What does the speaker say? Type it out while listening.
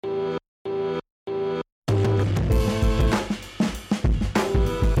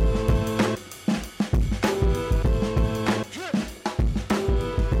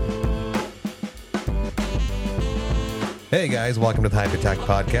Hey guys, welcome to the Hype Attack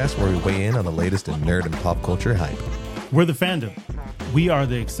Podcast, where we weigh in on the latest in nerd and pop culture hype. We're the fandom. We are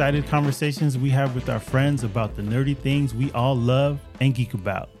the excited conversations we have with our friends about the nerdy things we all love and geek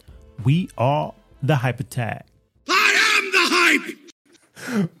about. We are the Hype Attack. I am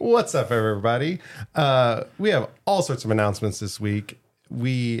the hype! What's up, everybody? We have all sorts of announcements this week.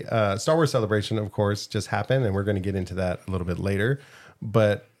 Star Wars Celebration, of course, just happened, and we're going to get into that a little bit later.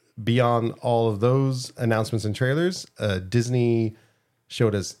 But beyond all of those announcements and trailers, Disney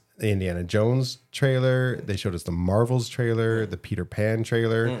showed us the Indiana Jones trailer. They showed us the Marvels trailer, the Peter Pan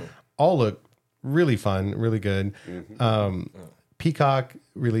trailer. All look really fun, really good. Peacock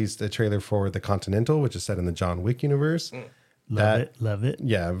released a trailer for The Continental, which is set in the John Wick universe. Love it.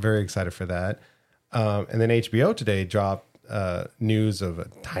 Yeah, I'm very excited for that. And then HBO today dropped news of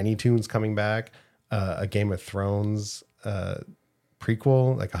Tiny Toons coming back, a Game of Thrones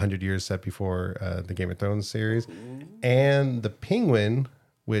prequel, like 100 years set before the Game of Thrones series, and The Penguin,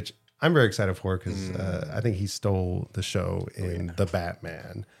 which I'm very excited for because I think he stole the show in The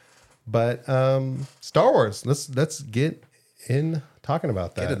Batman. But Star Wars, let's get in talking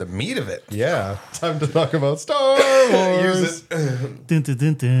about that. Get to the meat of it. Yeah, time to talk about Star Wars. Dun, dun,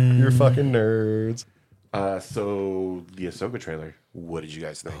 dun, dun. You're fucking nerds. So the Ahsoka trailer, what did you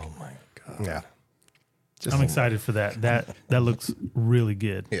guys think? Oh my god. Yeah. I'm excited for that. That looks really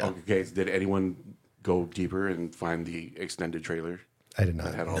good. Yeah. Okay, so did anyone go deeper and find the extended trailer? I did not.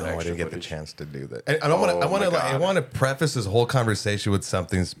 That had all No, the I extra didn't get the footage? chance to do that. And I want to preface this whole conversation with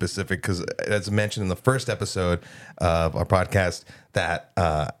something specific because, as mentioned in the first episode of our podcast, that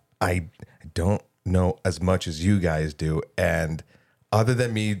I don't know as much as you guys do, and other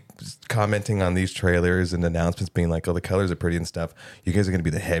than me commenting on these trailers and announcements being like, oh, the colors are pretty and stuff, you guys are going to be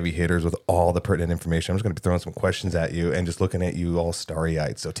the heavy hitters with all the pertinent information. I'm just going to be throwing some questions at you and just looking at you all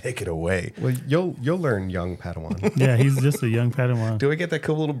starry-eyed. So take it away. Well, you'll learn, young Padawan. Yeah, he's just a young Padawan. Do I get that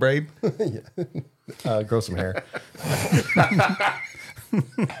cool little braid? Grow some hair.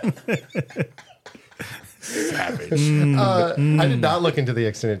 Savage. I did not look into the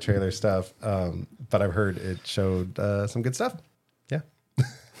extended trailer stuff, but I've heard it showed some good stuff. Yeah.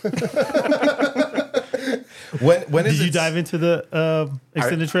 When Did is you it? dive into the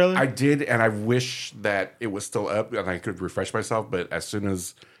extended trailer? I did, and I wish that it was still up and I could refresh myself. But as soon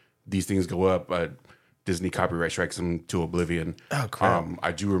as these things go up, Disney copyright strikes them to oblivion. Oh, crap.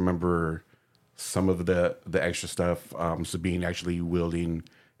 I do remember some of the extra stuff. Sabine actually wielding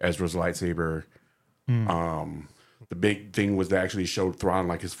Ezra's lightsaber. The big thing was they actually showed Thrawn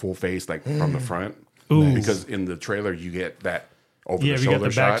like his full face, like from the front. Ooh. Because in the trailer you get that over Yeah, the we got shoulder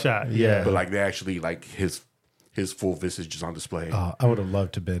the back shot. Yeah. but like they actually like his full visage is on display. I would have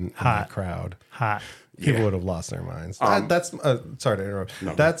loved to have been in that crowd. Hot. People would have lost their minds. That's sorry to interrupt.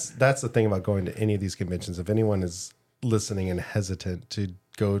 No. That's the thing about going to any of these conventions. If anyone is listening and hesitant to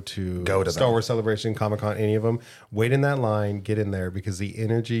go to them. Star Wars Celebration, Comic-Con, any of them, wait in that line, get in there, because the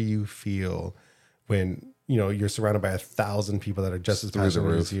energy you feel when you're surrounded by 1,000 people that are just as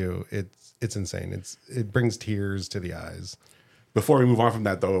passionate as you, it's insane. It brings tears to the eyes. Before we move on from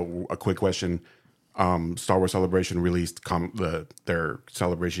that, though, a quick question. Star Wars Celebration released their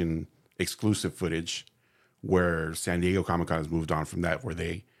Celebration exclusive footage where San Diego Comic-Con has moved on from that, where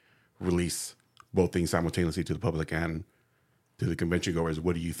they release both things simultaneously to the public and to the convention goers.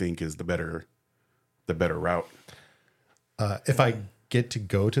 What do you think is the better route? If I get to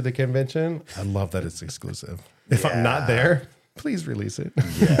go to the convention, I love that it's exclusive. If I'm not there, please release it.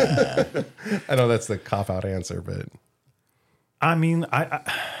 Yeah. I know that's the cop-out answer, but I mean,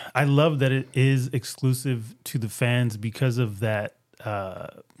 I love that it is exclusive to the fans because of that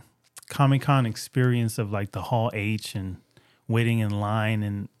Comic-Con experience of like the Hall H and waiting in line,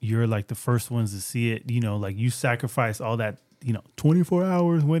 and you're like the first ones to see it. Like you sacrifice all that 24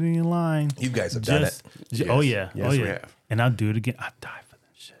 hours waiting in line. You guys have done it. Oh yeah. Yes, oh we yeah. have. And I'll do it again. I die for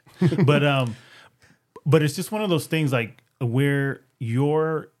that shit. But it's just one of those things like where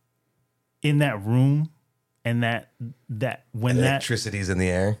you're in that room and that when that Electricity's in the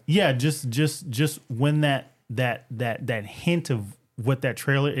air. yeah, just when that hint of what that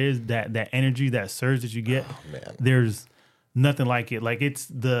trailer is, that energy, that surge that you get, man. there's nothing like it. Like it's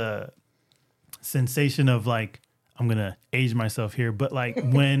the sensation of like, I'm gonna age myself here, but like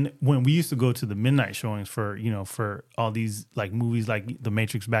when we used to go to the midnight showings for all these like movies like The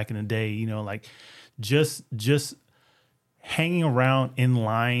Matrix back in the day, like just hanging around in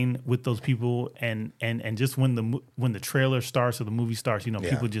line with those people and just when the trailer starts or the movie starts,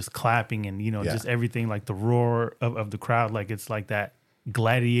 people just clapping and just everything, like the roar of the crowd, like it's like that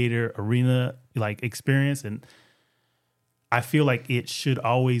gladiator arena like experience. And I feel like it should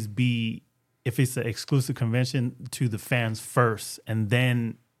always be if it's an exclusive convention, to the fans first, and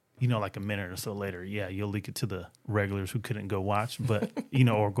then, like a minute or so later, you'll leak it to the regulars who couldn't go watch, but,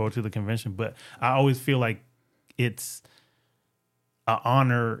 or go to the convention. But I always feel like it's an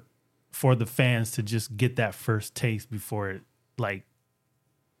honor for the fans to just get that first taste before it, like,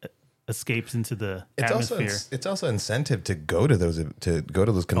 escapes into the atmosphere. It's also incentive to go to those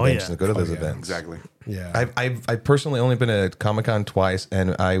conventions, go to those events. Exactly. Yeah. I've personally only been at Comic-Con twice,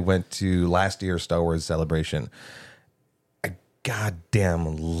 and I went to last year's Star Wars Celebration. I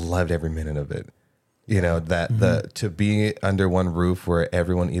goddamn loved every minute of it. To be under one roof where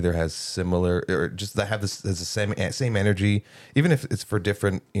everyone either has similar or just that have the same energy, even if it's for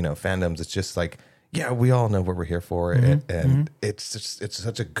different fandoms. It's just like, yeah, we all know what we're here for, and it's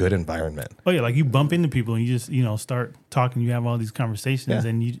such a good environment. Oh yeah, like you bump into people and you just start talking. You have all these conversations,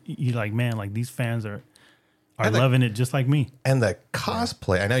 and you like, man, like these fans are loving it just like me. And the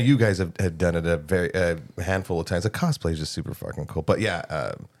cosplay, I know you guys have done it a handful of times. The cosplay is just super fucking cool. But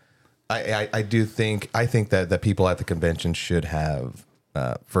yeah, I think that people at the convention should have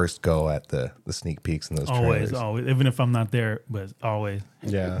first go at the sneak peeks and those trailers. Always, even if I'm not there, but always.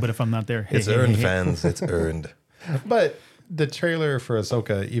 Yeah. But if I'm not there, it's earned, fans. It's earned. But the trailer for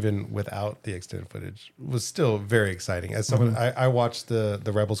Ahsoka, even without the extended footage, was still very exciting. As someone, I watched the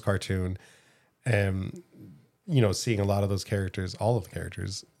Rebels cartoon, and seeing a lot of those characters, all of the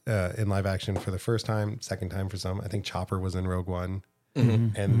characters, in live action for the first time, second time for some. I think Chopper was in Rogue One,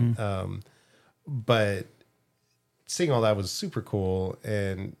 but seeing all that was super cool,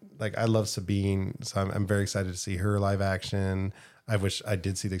 and like I love Sabine, so I'm very excited to see her live action. I wish I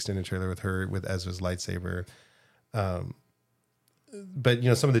did see the extended trailer with her with Ezra's lightsaber, but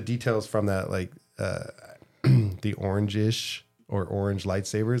some of the details from that, like the orange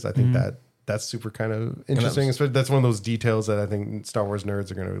lightsabers, I think that's super kind of interesting. That's one of those details that I think Star Wars nerds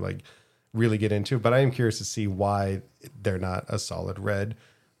are going to like really get into. But I am curious to see why they're not a solid red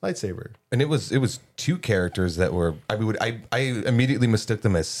lightsaber. And it was two characters that were I immediately mistook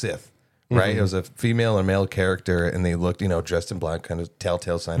them as Sith, right? It was a female and male character, and they looked dressed in black, kind of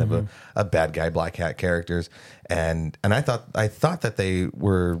telltale sign of a bad guy, black hat characters. And I thought that they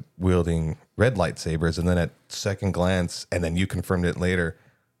were wielding red lightsabers, and then at second glance, and then you confirmed it later,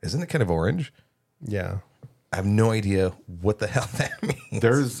 isn't it kind of orange? Yeah. I have no idea what the hell that means.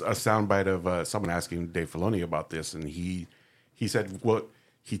 There's a soundbite of someone asking Dave Filoni about this, and he said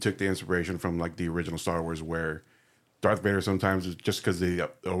he took the inspiration from like the original Star Wars, where Darth Vader sometimes, just because the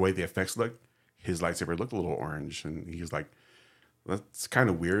way the effects look, his lightsaber looked a little orange, and he's like, that's kind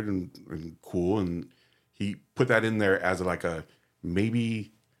of weird and cool, and he put that in there as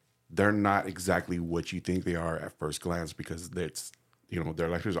maybe they're not exactly what you think they are at first glance, because it's their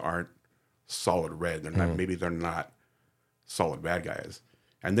lightsabers aren't solid red. They're not. Maybe they're not solid bad guys.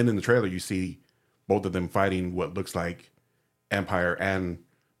 And then in the trailer, you see both of them fighting what looks like Empire and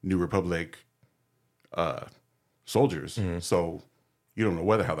New Republic soldiers. So you don't know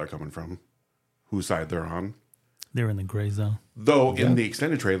where the hell they're coming from, whose side they're on. They're in the gray zone. Though in the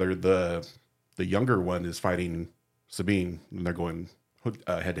extended trailer, the younger one is fighting Sabine, and they're going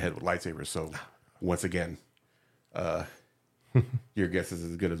head to head with lightsabers. So once again, your guess is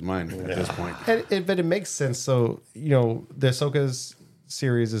as good as mine at this point. But it makes sense. So the Ahsoka's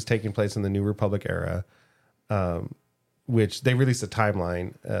series is taking place in the New Republic era. Which they released a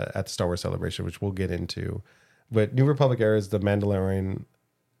timeline at the Star Wars Celebration, which we'll get into. But New Republic era is the Mandalorian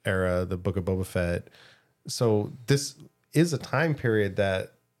era, the Book of Boba Fett. So this is a time period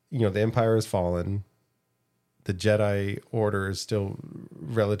that, the Empire has fallen. The Jedi Order is still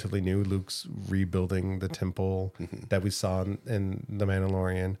relatively new. Luke's rebuilding the temple that we saw in The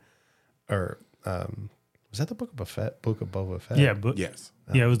Mandalorian. Or was that the Book of Boba Fett? Yeah, Yes.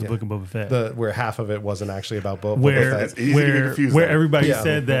 Yeah, it was the Book of Boba Fett. Where half of it wasn't actually about Boba Fett. It's easy to get confused where there. everybody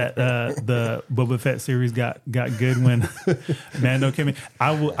said that the Boba Fett series got good when Mando came in.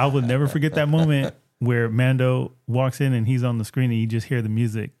 I will never forget that moment where Mando walks in and he's on the screen and you just hear the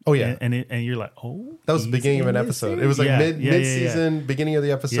music. Oh yeah, and you're like, oh, that was the beginning of an episode. It was like mid season, beginning of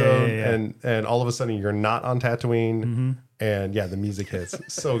the episode, and all of a sudden you're not on Tatooine, and the music hits.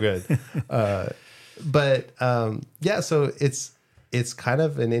 So good. So it's kind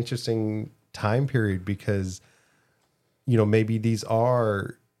of an interesting time period because, maybe these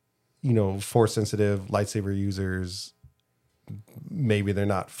are, force sensitive lightsaber users. Maybe they're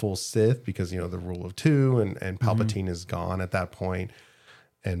not full Sith because, the rule of two and Palpatine is gone at that point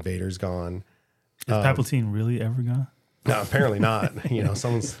and Vader's gone. Is Palpatine really ever gone? No, apparently not.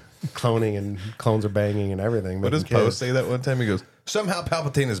 Someone's cloning and clones are banging and everything. What does Poe say that one time? He goes, Somehow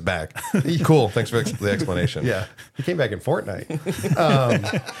Palpatine is back. Cool. Thanks for the explanation. Yeah, he came back in Fortnite.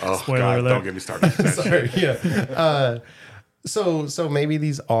 Spoiler God, alert. don't get me started. on that shit. Yeah. So maybe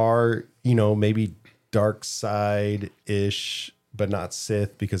these are, maybe dark side ish, but not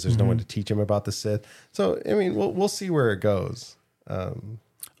Sith because there's no one to teach him about the Sith. So I mean, we'll see where it goes.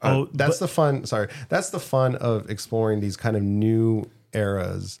 That's the fun. Sorry, that's the fun of exploring these kind of new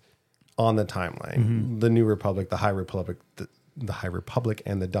eras on the timeline. The New Republic, the High Republic, the High Republic,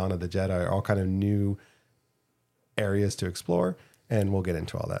 and the Dawn of the Jedi are all kind of new areas to explore, and we'll get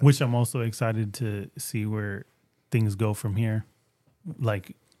into all that. Which I'm also excited to see where things go from here,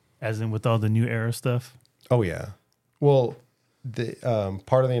 like as in with all the new era stuff. Oh yeah. Well, the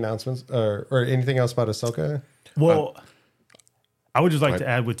part of the announcements or anything else about Ahsoka? Well, I would just like to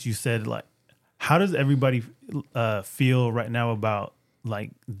add what you said. Like, how does everybody feel right now about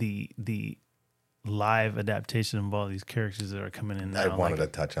like the live adaptation of all these characters that are coming in now? I wanted to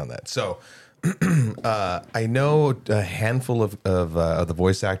touch on that. So I know a handful of the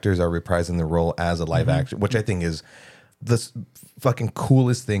voice actors are reprising the role as a live action, which I think is the fucking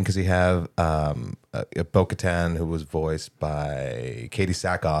coolest thing because you have Bo-Katan, who was voiced by Katie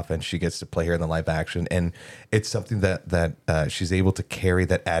Sackhoff, and she gets to play her in the live action, and it's something that she's able to carry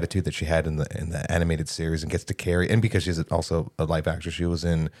that attitude that she had in the animated series and gets to carry, and because she's also a live actor, she was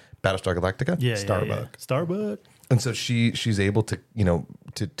in Battlestar Galactica, Starbuck. and so she's able to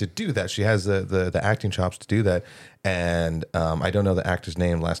to do that. She has the acting chops to do that, and I don't know the actor's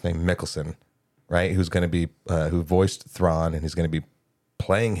last name Mickelson. Right, who's going to be who voiced Thrawn, and he's going to be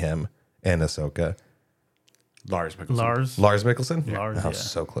playing him in Ahsoka. Lars Mikkelsen. Lars Mikkelsen. Lars, Oh, yeah.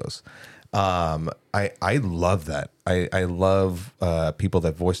 so close. I love that. I love people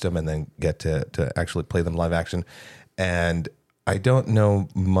that voiced them and then get to actually play them live action. And I don't know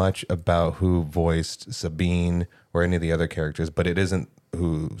much about who voiced Sabine or any of the other characters, but it isn't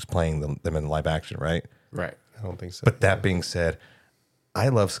who's playing them in live action, right? Right. I don't think so. But that being said, I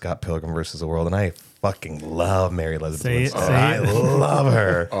love Scott Pilgrim versus the World, and I fucking love Mary Elizabeth Say it, Winstead. say I it. love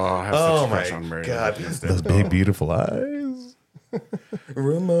her. Oh, I have Oh such my crush on Mary God, Elizabeth Winstead. those big beautiful eyes,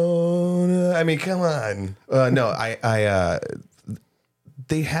 Ramona. I mean, come on. No,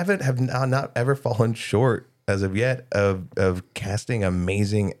 they have not ever fallen short as of yet of casting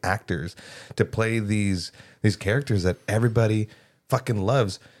amazing actors to play these characters that everybody fucking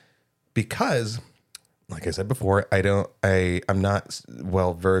loves because. Like I said before, I'm not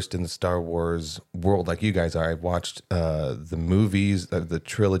well versed in the Star Wars world like you guys are. I've watched the movies, the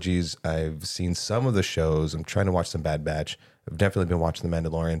trilogies. I've seen some of the shows. I'm trying to watch some Bad Batch. I've definitely been watching The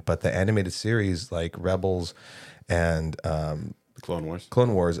Mandalorian, but the animated series like Rebels and The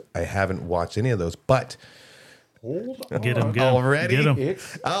Clone Wars. I haven't watched any of those. But Hold on. Get him already, Get him.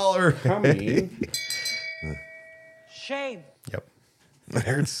 It's already, coming. Shame. yep, it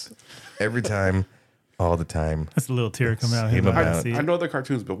hurts every time. All the time. That's a little tear coming out here. Him but I about- see I it. know the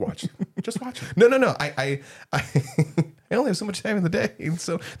cartoons, but watch. Just watch it. No. I only have so much time in the day, and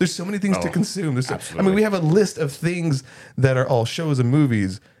so there's so many things to consume. I mean, we have a list of things that are all shows and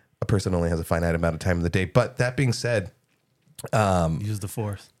movies. A person only has a finite amount of time in the day. But that being said, Use the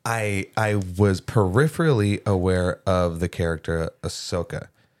Force. I was peripherally aware of the character Ahsoka,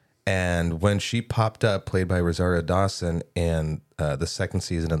 and when she popped up, played by Rosario Dawson in the second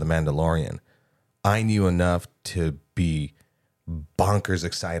season of The Mandalorian, I knew enough to be bonkers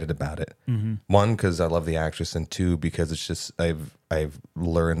excited about it. One, because I love the actress, and two, because it's just I've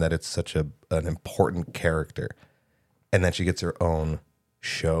learned that it's such an important character, and that she gets her own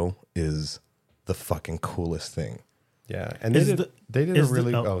show is the fucking coolest thing. Yeah, and they did a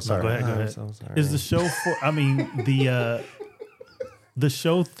really. no, Sorry. go ahead. I'm so sorry. Is the show for? I mean the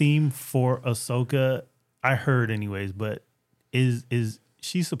show theme for Ahsoka, I heard anyways, but is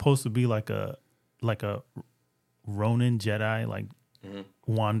she supposed to be like a Ronin Jedi, like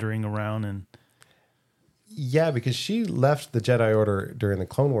wandering around and Yeah, because she left the Jedi Order during the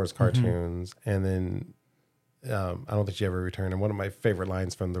Clone Wars cartoons, and then I don't think she ever returned. And one of my favorite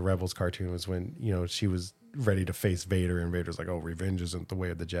lines from the Rebels cartoon was when she was ready to face Vader, and Vader's like, "Oh, revenge isn't the way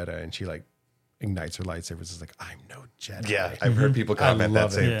of the Jedi," and she like ignites her lightsaber. It's like, "I'm no Jedi." Yeah, I've heard people comment that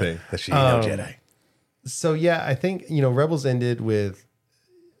love same it. thing, that she ain't no Jedi. So yeah, I think Rebels ended with,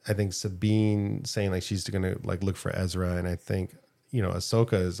 I think Sabine saying like she's gonna like look for Ezra, and I think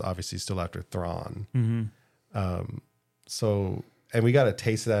Ahsoka is obviously still after Thrawn. So, and we got a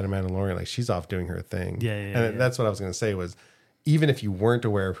taste of that in Mandalorian. Like she's off doing her thing. And that's what I was gonna say was, even if you weren't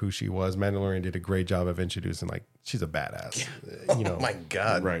aware of who she was, Mandalorian did a great job of introducing like she's a badass. Oh my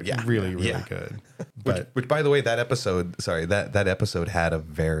God. Right. Yeah. really Yeah. good. But Which, by the way, that episode had a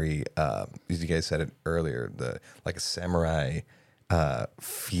very, as you guys said it earlier, like a samurai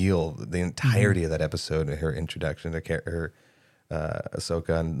feel the entirety of that episode, her introduction to her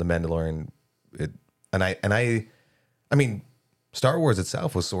Ahsoka and the Mandalorian. I mean, Star Wars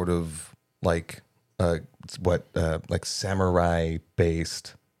itself was sort of like like samurai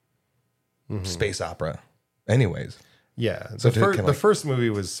based space opera. Anyways, yeah. So The first movie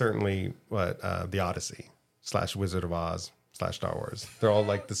was certainly the Odyssey / Wizard of Oz / Star Wars. They're all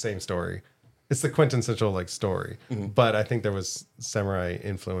like the same story. It's the quintessential like story, but I think there was samurai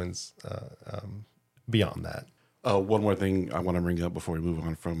influence beyond that. One more thing I want to bring up before we move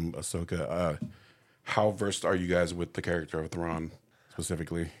on from Ahsoka. How versed are you guys with the character of Thrawn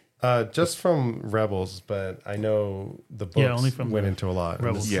specifically? Just from Rebels, but I know the books only from went into a lot.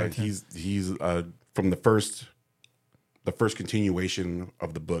 Rebels. Yeah, he's from the first continuation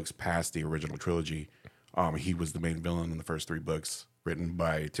of the books past the original trilogy. He was the main villain in the first 3 books, written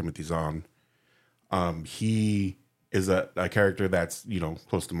by Timothy Zahn. He is a character that's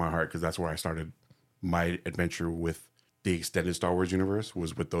close to my heart because that's where I started my adventure with the extended Star Wars universe,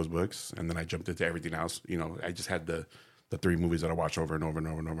 was with those books, and then I jumped into everything else. I just had the 3 movies that I watched over and over and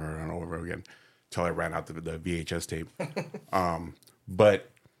over and over and over again until I ran out the VHS tape.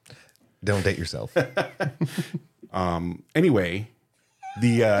 But don't date yourself. Anyway,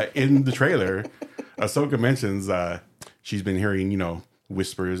 in the trailer, Ahsoka mentions she's been hearing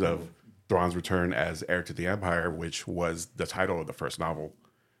whispers of Thrawn's return as heir to the Empire, which was the title of the first novel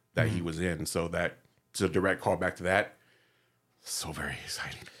that he was in. So it's a direct callback to that. So very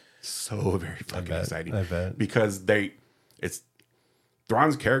exciting. So very fucking exciting. I bet. Because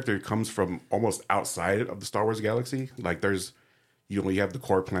Thrawn's character comes from almost outside of the Star Wars galaxy. Like there's, you have the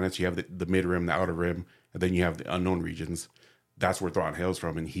core planets, you have the mid rim, the outer rim, and then you have the unknown regions. That's where Thrawn hails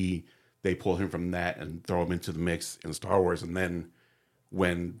from, and they pull him from that and throw him into the mix in Star Wars. And then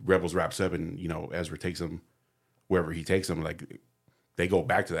when Rebels wraps up and Ezra takes him wherever he takes him, like they go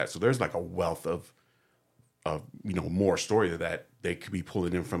back to that. So there's like a wealth of more story that they could be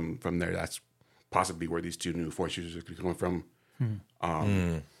pulling in from there. That's possibly where these 2 new Force users are coming from.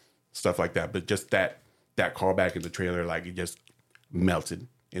 Stuff like that. But just that callback in the trailer, like it just melted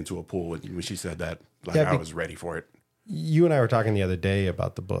into a pool. And when she said that, like I was ready for it. You and I were talking the other day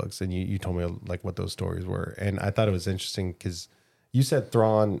about the books, and you told me like what those stories were, and I thought it was interesting because you said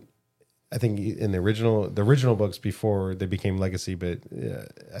Thrawn. I think in the original books before they became legacy, but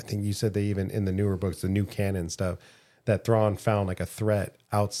I think you said they even in the newer books, the new canon stuff, that Thrawn found like a threat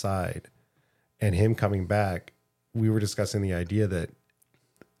outside, and him coming back. We were discussing the idea that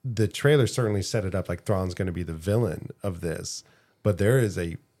the trailer certainly set it up like Thrawn's going to be the villain of this, but there is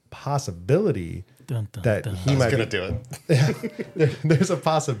a possibility that he might going to do it. There's a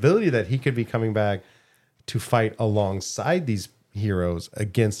possibility that he could be coming back to fight alongside these heroes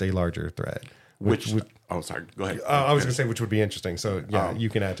against a larger threat. Which sorry, go ahead. I was going to say, which would be interesting. So yeah, you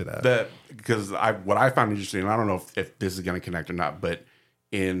can add to that. Because what I found interesting, and I don't know if this is going to connect or not, but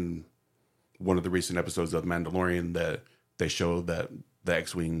in one of the recent episodes of The Mandalorian, they show that the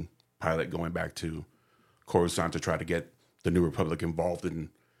X-Wing pilot going back to Coruscant to try to get the New Republic involved in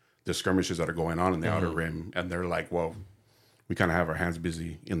the skirmishes that are going on in the Outer Rim. And they're like, well, we kind of have our hands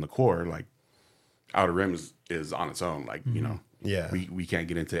busy in the core. Like, Outer Rim is on its own. Like, Yeah. we can't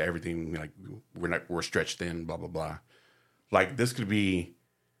get into everything. Like, we're stretched thin, blah, blah, blah. Like, this could be,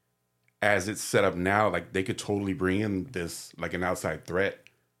 as it's set up now, like, they could totally bring in this, like, an outside threat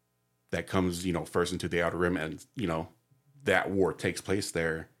that comes, first into the Outer Rim. And, that war takes place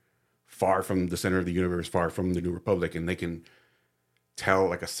there, far from the center of the universe, far from the New Republic. And they can tell,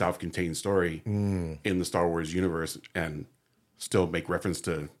 like, a self-contained story in the Star Wars universe and still make reference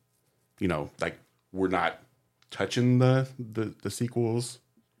to, like, we're not touching the sequels,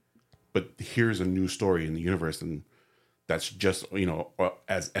 but here's a new story in the universe, and that's just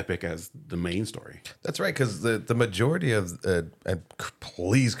as epic as the main story. That's right, because the majority of and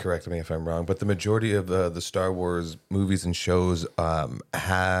please correct me if I'm wrong, but the majority of the Star Wars movies and shows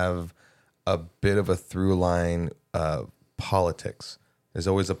have a bit of a through line of politics. There's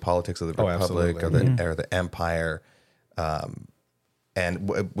always a politics of the Republic or the Empire. And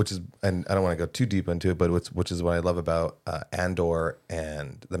which is, and I don't want to go too deep into it, but which is what I love about Andor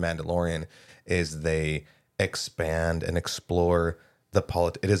and The Mandalorian is they expand and explore the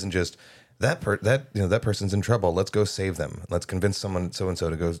It isn't just that person's in trouble. Let's go save them. Let's convince someone so and so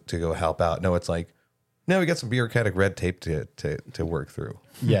to go help out. No, it's like, no, we got some bureaucratic red tape to work through.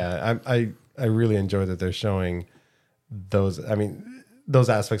 Yeah, I really enjoy that they're showing those. I mean, those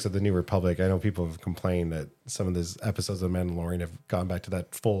aspects of the New Republic. I know people have complained that some of these episodes of Mandalorian have gone back to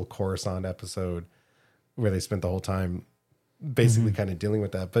that full Coruscant episode where they spent the whole time basically kind of dealing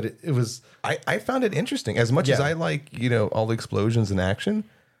with that. But it was I found it interesting. As much as I like, all the explosions and action,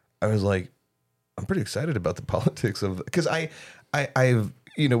 I was like, I'm pretty excited about the politics of, because I've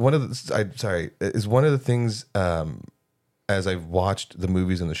one of the is one of the things as I've watched the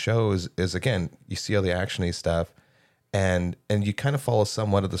movies and the shows is again, you see all the actiony stuff and you kind of follow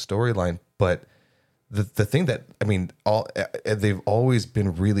somewhat of the storyline, but the thing that they've always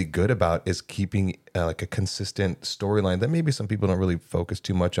been really good about is keeping like a consistent storyline that maybe some people don't really focus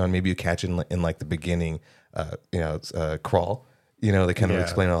too much on. Maybe you catch it in like the beginning, Crawl. They kind of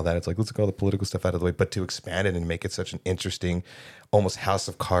explain all that. It's like, let's get all the political stuff out of the way, but to expand it and make it such an interesting, almost House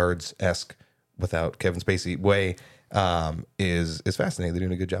of Cards-esque, without Kevin Spacey, way is fascinating. They're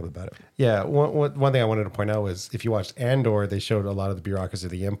doing a good job about it. Yeah. One thing I wanted to point out was if you watched Andor, they showed a lot of the bureaucracy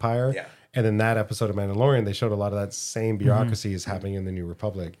of the Empire. Yeah. And in that episode of Mandalorian, they showed a lot of that same bureaucracy is happening in the New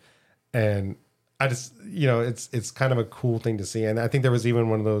Republic. And I just, it's kind of a cool thing to see. And I think there was even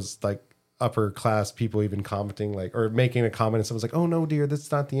one of those like upper class people even commenting like, or making a comment and someone's like, oh no, dear,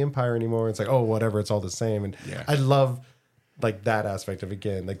 that's not the Empire anymore. It's like, oh, whatever. It's all the same. And I love like that aspect of it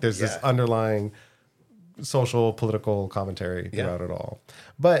again. Like there's this underlying social political commentary throughout it all.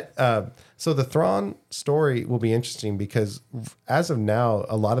 But so the Thrawn story will be interesting because as of now,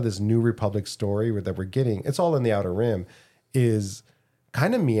 a lot of this New Republic story that we're getting, it's all in the Outer Rim, is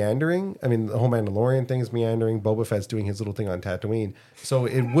kind of meandering. I mean, the whole Mandalorian thing is meandering. Boba Fett's doing his little thing on Tatooine. So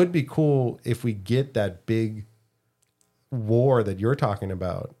it would be cool if we get that big war that you're talking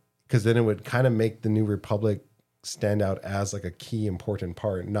about, because then it would kind of make the New Republic stand out as like a key important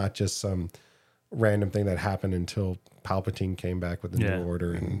part, not just some random thing that happened until Palpatine came back with the New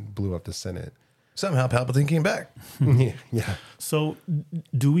Order and blew up the Senate. Somehow Palpatine came back. Yeah. So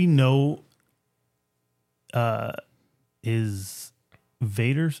do we know, is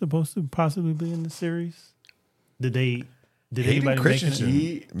Vader supposed to possibly be in the series? Did anybody Christensen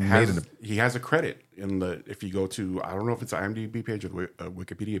he has a credit in the, if you go to, I don't know if it's an IMDb page or the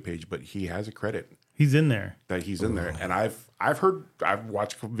Wikipedia page, but he has a credit. He's in there. That he's in there. And I've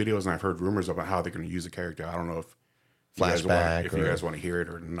watched videos and I've heard rumors about how they're going to use the character. I don't know if flashback you guys want to hear it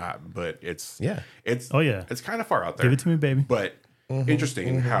or not, but it's it's kind of far out there. Give it to me, baby. But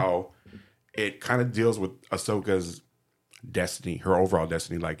interesting how it kind of deals with Ahsoka's destiny, her overall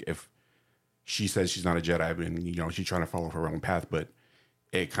destiny. Like if she says she's not a Jedi and she's trying to follow her own path, but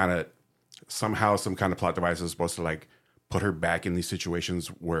it kind of somehow some kind of plot device is supposed to like put her back in these situations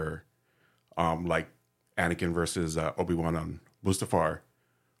where like Anakin versus Obi-Wan on Mustafar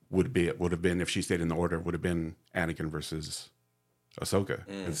would have been, if she stayed in the Order, would have been Anakin versus Ahsoka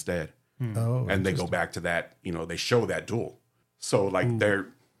instead. Oh, and they go back to that, they show that duel. So like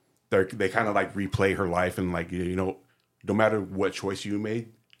they kind of like replay her life and like, no matter what choice you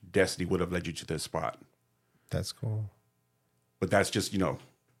made, destiny would have led you to this spot. That's cool. But that's just,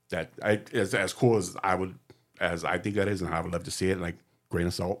 that as cool as I think that is, and I would love to see it, like grain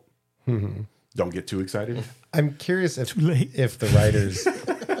of salt. Mm-hmm. Don't get too excited. I'm curious if the writers,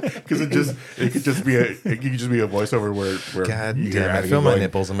 because it could just be a voiceover where God damn, I feel my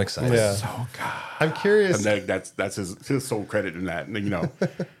nipples. I'm excited. Yeah. So God, I'm curious. And that's his sole credit in that.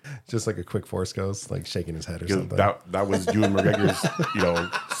 Just like a quick Force Ghost, like shaking his head or something. That was Ewan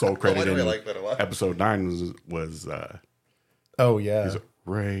McGregor's sole credit in like that a lot. episode 9 was oh yeah,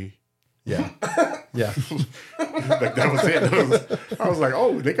 Ray. Yeah. Yeah. Like that was it. I was like,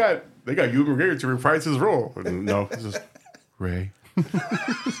 oh, they got Ewan McGregor to reprise his role. And no, it's just Ray.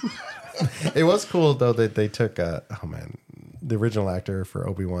 It was cool though that they took the original actor for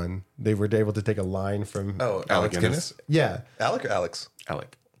Obi-Wan. They were able to take a line from Alec Guinness. Yeah, Alec or Alex?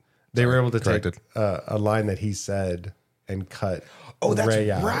 Alec. They were able to take a line that he said and cut. Oh, that's Ray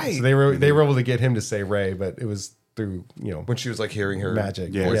out. right. So they were able to get him to say Ray, but it was through when she was like hearing her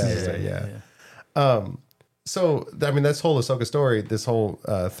magic. Yeah. So I mean, this whole Ahsoka story, this whole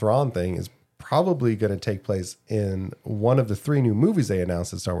Thrawn thing is probably going to take place in one of the 3 new movies they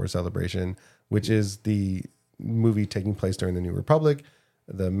announced at Star Wars Celebration, which is the movie taking place during the New Republic,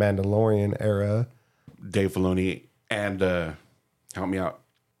 the Mandalorian era. Dave Filoni and help me out.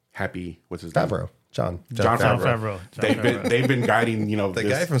 What's his Favreau. name? John Favreau. They've been guiding, the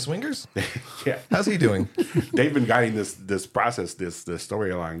guy from Swingers. Yeah. How's he doing? They've been guiding this process, this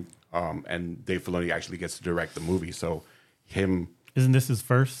storyline, and Dave Filoni actually gets to direct the movie. So isn't this his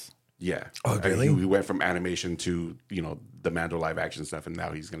first? Yeah. Oh, really? He went from animation to the Mando live action stuff, and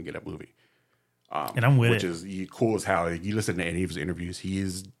now he's going to get a movie. And I'm with which it. Is cool as hell. You listen to any of his interviews, he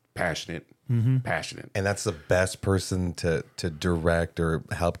is passionate. And that's the best person to direct or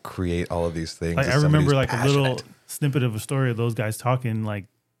help create all of these things. Like, I remember like a little snippet of a story of those guys talking, like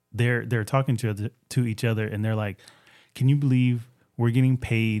they're talking to each other and they're like, can you believe we're getting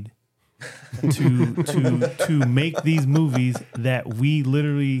paid to make these movies that we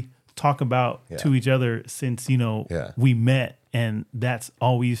literally talk about to each other since, we met, and that's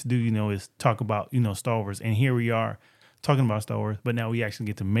all we used to do, is talk about, Star Wars. And here we are talking about Star Wars, but now we actually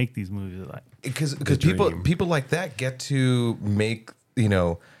get to make these movies. Like, because people like that get to make,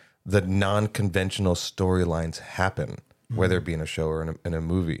 the non-conventional storylines happen, whether it be in a show or in a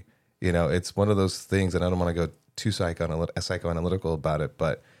movie. It's one of those things, and I don't want to go too psychoanalytical about it,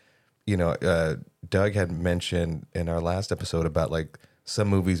 but Doug had mentioned in our last episode about like some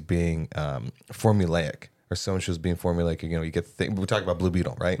movies being formulaic, or some shows being formulaic. You get the thing. We talk about Blue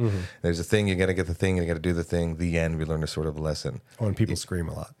Beetle, right? Mm-hmm. There's a thing, you got to get the thing, and you got to do the thing. The end, we learn a sort of lesson. Oh, and people scream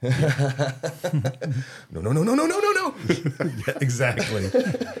a lot. No. Yeah, exactly.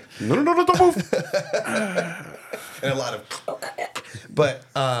 No, don't move. And a lot of, but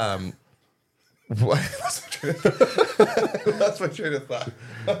that's my train of thought.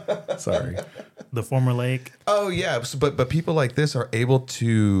 Sorry. The formulaic. Oh yeah, but people like this are able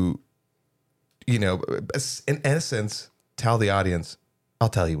to, in essence, tell the audience, "I'll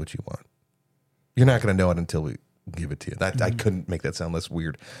tell you what you want. You're not going to know it until we give it to you." I couldn't make that sound less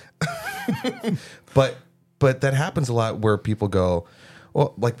weird. But that happens a lot where people go,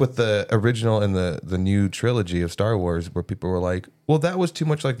 well, like with the original and the new trilogy of Star Wars, where people were like, "Well, that was too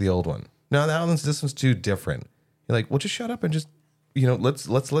much like the old one. No, this one's too different." You're like, "Well, just shut up and just,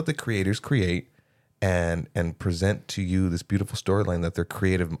 let's let the creators create and present to you this beautiful storyline that they're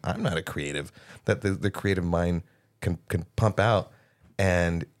creative. I'm not a creative, that the creative mind can pump out,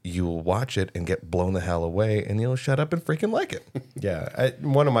 and you'll watch it and get blown the hell away, and you'll shut up and freaking like it." Yeah,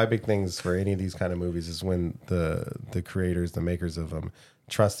 one of my big things for any of these kind of movies is when the creators, the makers of them,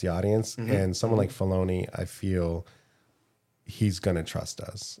 trust the audience. Mm-hmm. And someone like Filoni, I feel he's gonna trust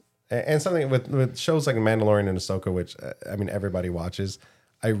us. And something with shows like Mandalorian and Ahsoka, which everybody watches.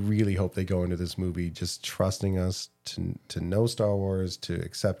 I really hope they go into this movie just trusting us to know Star Wars, to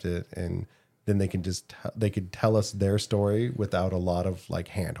accept it, and then they could tell us their story without a lot of like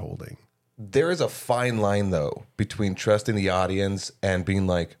hand holding. There is a fine line though between trusting the audience and being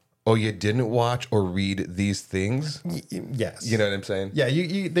like, "Oh, you didn't watch or read these things?" Yes, you know what I'm saying. Yeah,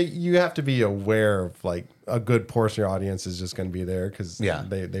 you have to be aware of like a good portion of your audience is just going to be there because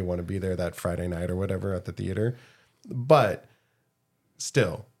they want to be there that Friday night or whatever at the theater, but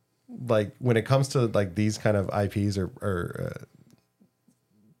still, like when it comes to like these kind of IPs or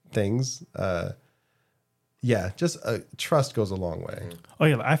things, just trust goes a long way. Oh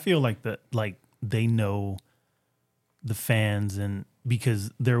yeah, I feel like that, like they know the fans, and because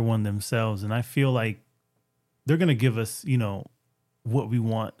they're one themselves, and I feel like they're gonna give us, what we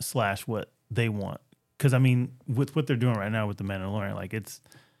want / what they want. Because with what they're doing right now with the Mandalorian, like it's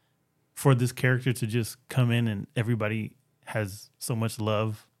for this character to just come in and everybody has so much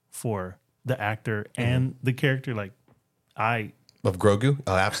love for the actor and the character. Like of Grogu?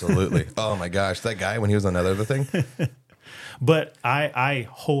 Oh, absolutely. Oh my gosh, that guy when he was on that other thing. But I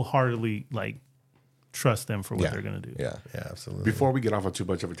wholeheartily like trust them for what they're gonna do. Yeah, absolutely. Before we get off on too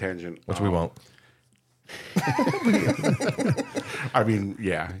much of a tangent, which we won't.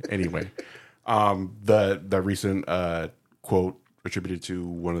 Anyway, the recent quote attributed to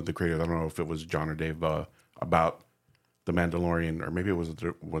one of the creators, I don't know if it was John or Dave, about the Mandalorian, or maybe it was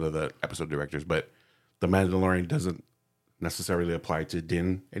one of the episode directors, but the Mandalorian doesn't necessarily apply to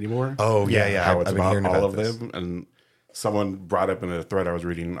Din anymore. Oh yeah. How it's about all of them. And someone brought up in a thread I was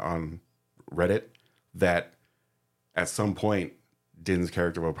reading on Reddit that at some point Din's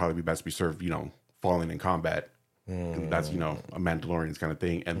character will probably be best be served, falling in combat. That's a Mandalorian's kind of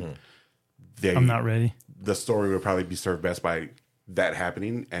thing. And I'm not ready. The story would probably be served best by that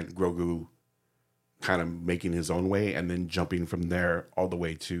happening and Grogu kind of making his own way and then jumping from there all the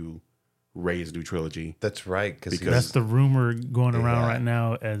way to Rey's new trilogy. That's right, because that's the rumor going around right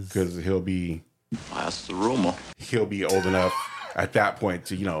now. Because that's the rumor. He'll be old enough at that point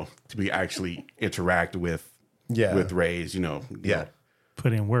to to be actually interact with Rey's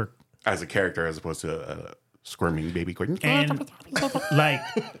put in work as a character as opposed to a squirming baby. And like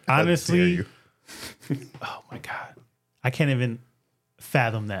honestly, oh my god, I can't even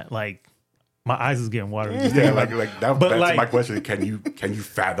fathom that. Like my eyes is getting watery. Yeah, that's my question. Can you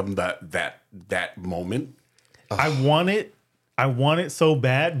fathom that moment? I want it so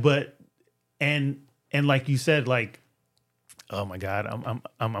bad, but and like you said, like, oh my god,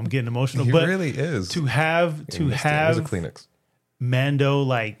 I'm getting emotional. He but really is to have a Kleenex. Mando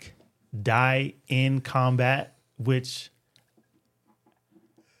like die in combat, which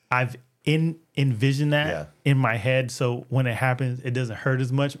I've envisioned that in my head. So when it happens, it doesn't hurt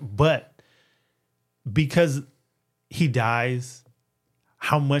as much, but because he dies,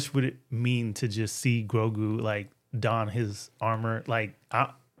 how much would it mean to just see Grogu like don his armor? Like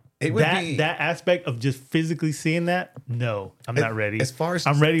It would be that aspect of just physically seeing that. No, I'm not ready. as far as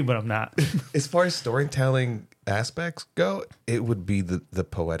I'm ready, but I'm not. as far as storytelling aspects go, it would be the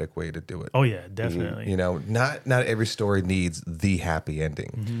poetic way to do it. Oh yeah, definitely. You know, not every story needs the happy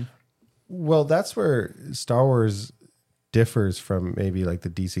ending. Well, that's where Star Wars differs from maybe like the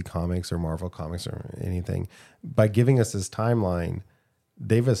DC comics or Marvel comics or anything. By giving us this timeline,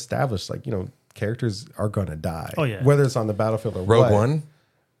 they've established like, you know, characters are going to die. Oh, yeah. Whether it's on the battlefield or Rogue what. One.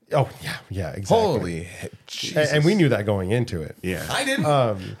 Oh, yeah, exactly. Holy Jesus. And we knew that going into it. Yeah. I didn't.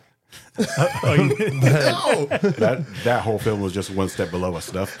 Oh, you did? No. That whole film was just one step below a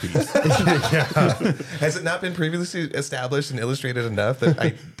snuff piece. Has it not been previously established and illustrated enough that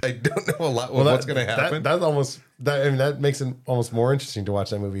I don't know a lot what's going to happen? That's almost that makes it almost more interesting to watch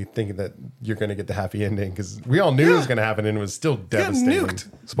that movie, thinking that you're going to get the happy ending, because we all knew it was going to happen and it was still Got devastating. nuked.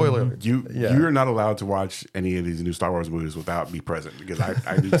 Spoiler alert. You're not allowed to watch any of these new Star Wars movies without me present, because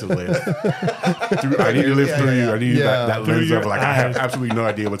I need to live through. I need to live through you. I need that lens of like I have absolutely no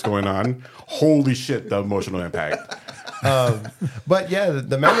idea what's going on. Holy shit, the emotional impact. But yeah,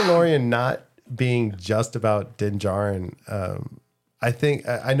 the Mandalorian not being just about Din Djarin, I think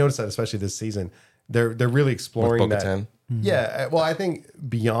I noticed that especially this season, they're really exploring With that. Bo-Katan? Yeah, well, I think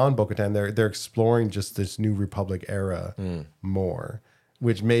beyond Bo-Katan, they're exploring just this New Republic era more,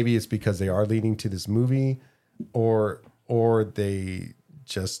 which maybe it's because they are leading to this movie, or they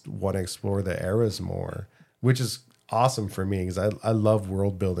just want to explore the eras more, which is awesome for me because I love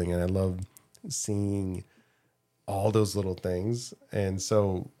world building and I love seeing all those little things, and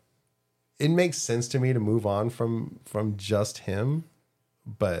so it makes sense to me to move on from just him.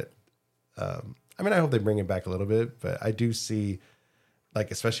 But I mean, I hope they bring it back a little bit, but I do see, like,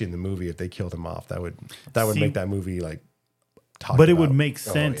 especially in the movie, if they killed him off, that would make that movie like talked But it about. would make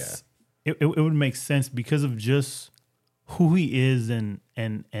sense. It would make sense because of just who he is and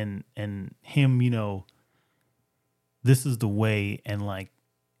him, you know, this is the way, and like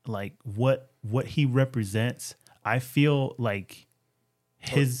what he represents. I feel like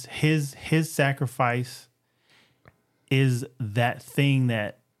his sacrifice is that thing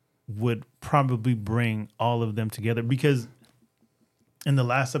that would probably bring all of them together, because in the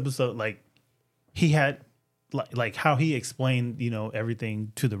last episode, like, he had like how he explained, you know,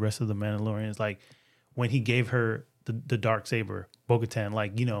 everything to the rest of the Mandalorians, like when he gave her the Darksaber, Bo-Katan,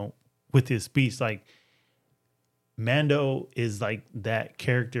 like, you know, with his speech, like, Mando is like that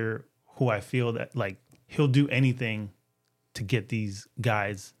character who I feel that like he'll do anything to get these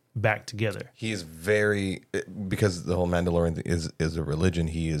guys back together. He is very, because the whole Mandalorian thing is a religion.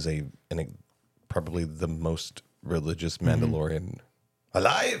 He is probably the most religious Mandalorian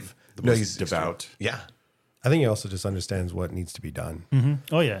alive. He's devout. Yeah. I think he also just understands what needs to be done.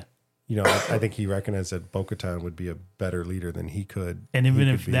 Oh yeah. You know, I think he recognized that Bo-Katan would be a better leader than he could. And even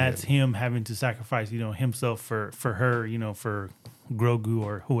he if could be. that's him having to sacrifice, you know, himself for her, you know, for Grogu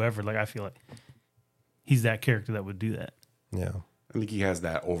or whoever, like, I feel like he's that character that would do that. Yeah. I think he has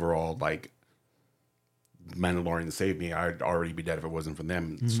that overall, like, Mandalorian saved me. I'd already be dead if it wasn't for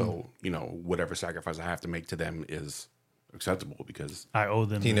them. So, you know, whatever sacrifice I have to make to them is acceptable because I owe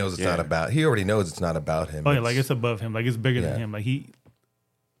them. He knows it's not about, he already knows it's not about him. Oh yeah, like it's above him, like it's bigger than Yeah. him. Like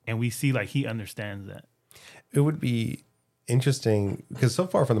and we see like he understands that. It would be interesting because so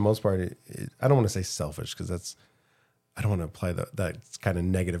far, for the most part, I don't want to say selfish because I don't want to apply that kind of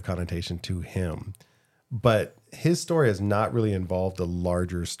negative connotation to him. But his story has not really involved a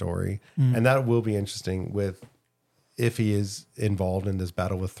larger story. And that will be interesting if he is involved in this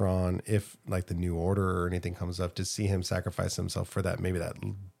battle with Thrawn, if like the New Order or anything comes up, to see him sacrifice himself for that, maybe that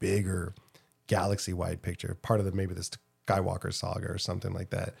bigger galaxy-wide picture, part of maybe this Skywalker saga or something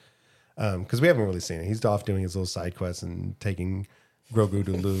like that. Because we haven't really seen it. He's off doing his little side quests and taking Grogu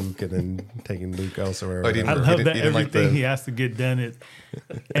to Luke and then taking Luke elsewhere. Oh, he didn't- I love that he didn't like everything he has to get done.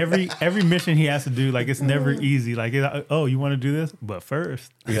 Every mission he has to do, like it's never easy. Like, oh, you want to do this, but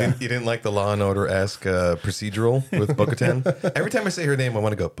first, You didn't like the Law and Order-esque procedural with Bo-Katan? Every time I say her name, I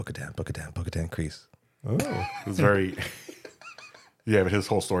want to go Bo-Katan, Bo-Katan, Bo-Katan, Kreese. Oh, it's very. Yeah, but his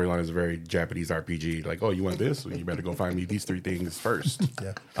whole storyline is very Japanese RPG. Like, oh, you want this? Well, you better go find me these 3 things first.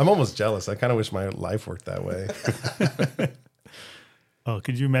 yeah. I'm almost jealous. I kind of wish my life worked that way. oh,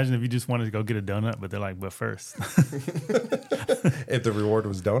 could you imagine if you just wanted to go get a donut, but they're like, but first, If the reward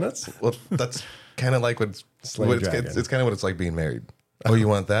was donuts, Well, that's kind of like it's Dragon. kind of what it's like being married. Oh, you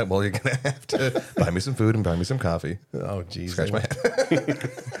want that? Well, you're going to have to buy me some food and buy me some coffee. oh geez, Scratch my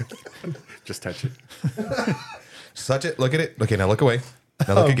head. Just touch it. Touch it. Look at it. Okay, now look away.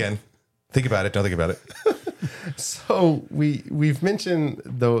 Now look again. Think about it. Don't think about it. So we've mentioned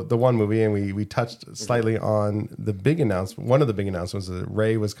the one movie, and we touched slightly on the big announcement. One of the big announcements was that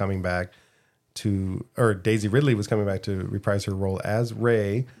Rey was coming back or Daisy Ridley was coming back to reprise her role as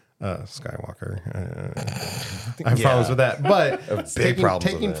Rey Skywalker. I have problems with that, but it's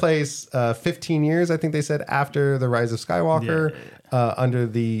taking place 15 years, I think they said, after the rise of Skywalker, under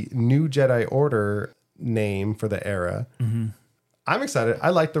the New Jedi Order name for the era. Mm-hmm. I'm excited.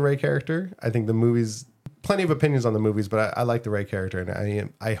 I like the Rey character. I think the movies, plenty of opinions on the movies, but I like the Rey character,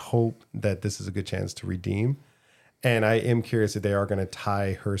 and I hope that this is a good chance to redeem. And I am curious if they are going to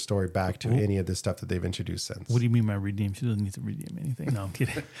tie her story back to any of the stuff that they've introduced since. What do you mean by redeem? She doesn't need to redeem anything. No, I'm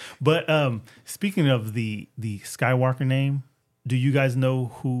kidding. But speaking of the Skywalker name, do you guys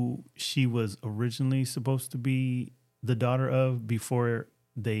know who she was originally supposed to be the daughter of before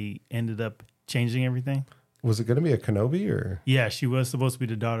they ended up changing everything? Was it going to be a Kenobi or? Yeah, she was supposed to be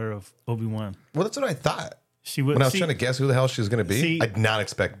the daughter of Obi-Wan. Well, that's what I thought. She was, when I was trying to guess who the hell she was going to be, I did not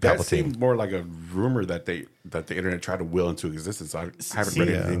expect that Palpatine. Seemed more like a rumor that the internet tried to will into existence. I haven't read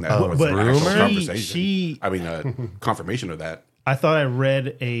anything that was an actual conversation. Confirmation of that. I thought I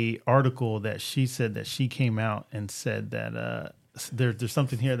read a article that she said that she came out and said that there's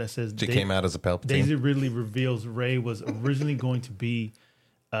something here that says she came out as a Palpatine. Daisy Ridley reveals Rey was originally going to be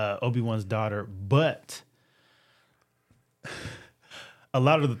Obi-Wan's daughter, but a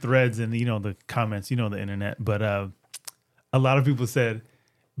lot of the threads and the comments, the internet, but a lot of people said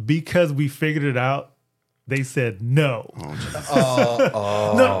because we figured it out, they said no.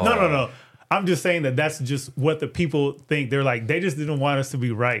 No. I'm just saying that's just what the people think. They're like, they just didn't want us to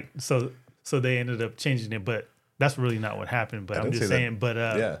be right, so they ended up changing it. But that's really not what happened. But I'm just saying. But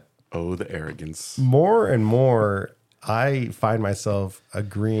oh, the arrogance. More and more, I find myself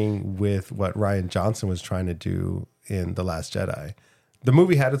agreeing with what Rian Johnson was trying to do in The Last Jedi. The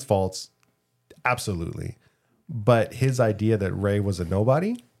movie had its faults, absolutely. But his idea that Rey was a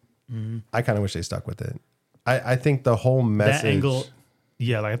nobody, I kind of wish they stuck with it. I think the whole message... That angle,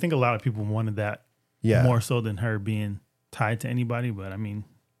 I think a lot of people wanted that more so than her being tied to anybody. But, I mean,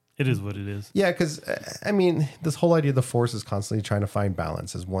 it is what it is. Yeah, because, this whole idea of the Force is constantly trying to find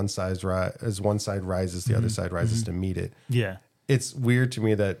balance. As one side rises, the other side rises to meet it. Yeah. It's weird to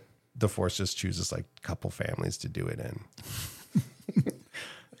me that the Force just chooses, like, a couple families to do it in.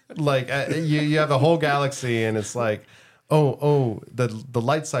 Like you have the whole galaxy and it's like the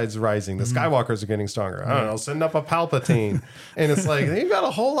light side's rising, the Skywalkers are getting stronger, I don't know, send up a Palpatine, and it's like they've got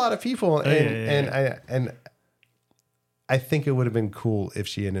a whole lot of people, and I think it would have been cool if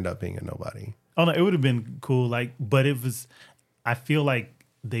she ended up being a nobody. Oh no, it would have been cool, but I feel like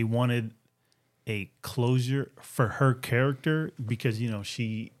they wanted a closure for her character because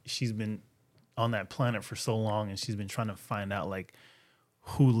she's been on that planet for so long and she's been trying to find out like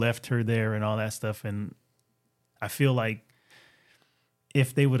who left her there and all that stuff. And I feel like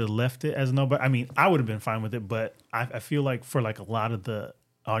if they would have left it as nobody, I would have been fine with it, but I feel like for like a lot of the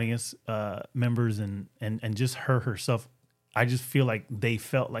audience members and just her herself, I just feel like they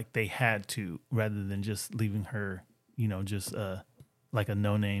felt like they had to, rather than just leaving her, just like a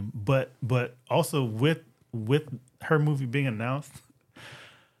no name. But also with her movie being announced,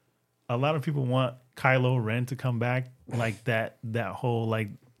 a lot of people want Kylo Ren to come back, like that whole like.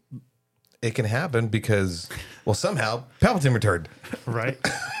 It can happen because, somehow Palpatine returned. Right?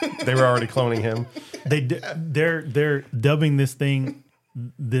 They were already cloning him. They're dubbing this thing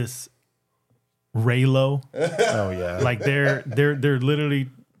this Reylo. Oh yeah. Like they're literally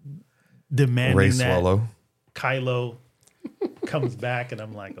demanding Ray that Swallow. Kylo comes back, and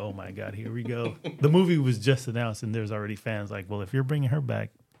I'm like, oh my god, here we go. The movie was just announced, and there's already fans like, well, if you're bringing her back,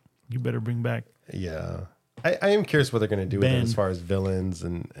 you better bring back. Yeah. I am curious what they're going to do with it as far as villains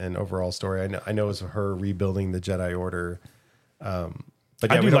and overall story. I know it's her rebuilding the Jedi Order. But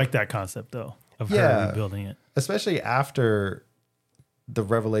I do like that concept, though, of her rebuilding it. Especially after the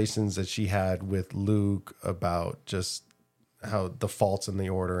revelations that she had with Luke about just how the faults in the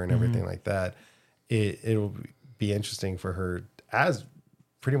Order and everything like that. It'll be interesting for her, as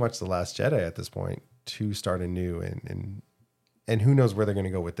pretty much the Last Jedi at this point, to start anew and who knows where they're going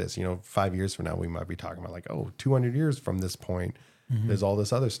to go with this. 5 years from now, we might be talking about 200 years from this point, there's all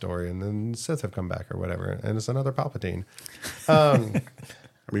this other story, and then Sith have come back or whatever, and it's another Palpatine.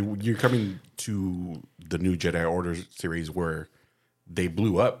 You're coming to the new Jedi Order series where they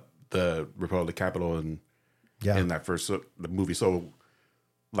blew up the Republic Capital in that first the movie. So,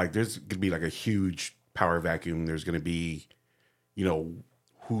 there's going to be a huge power vacuum. There's going to be,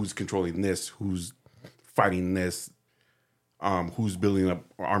 who's controlling this, who's fighting this, who's building up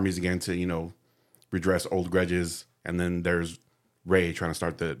armies again to, redress old grudges. And then there's Rey trying to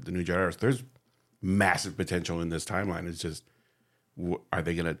start the new Jedi Order. So massive potential in this timeline. It's just, are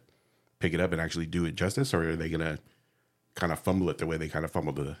they going to pick it up and actually do it justice, or are they going to kind of fumble it the way they kind of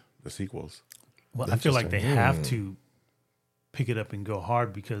fumbled the sequels? Well, I feel like they have to pick it up and go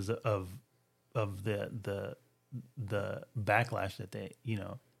hard because of the backlash that they,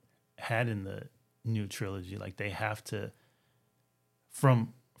 had in the new trilogy. Like they have to,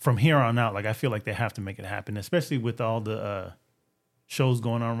 from here on out, like I feel like they have to make it happen, especially with all the shows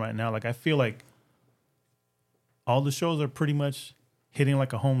going on right now. Like I feel like all the shows are pretty much hitting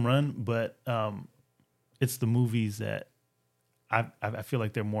like a home run, but it's the movies that I feel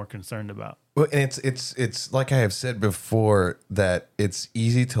like they're more concerned about. Well, and it's like I have said before that it's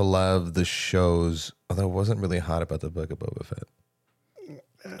easy to love the shows, although I wasn't really hot about the Book of Boba Fett.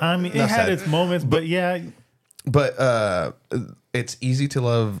 I mean, it had its moments, but yeah. But it's easy to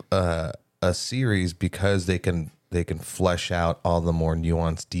love a series because they can flesh out all the more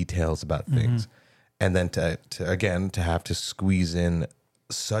nuanced details about things, and then to have to squeeze in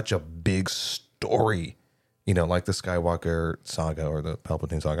such a big story, like the Skywalker saga or the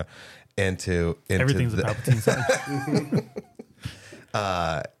Palpatine saga, into Everything's a Palpatine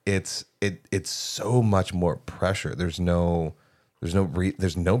saga. it's so much more pressure. There's no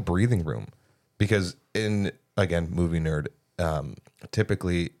breathing room, because again, movie nerd,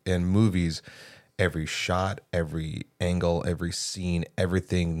 typically in movies, every shot, every angle, every scene,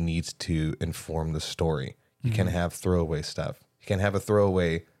 everything needs to inform the story. You can't have throwaway stuff. You can't have a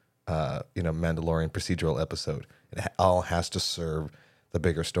throwaway Mandalorian procedural episode. It all has to serve the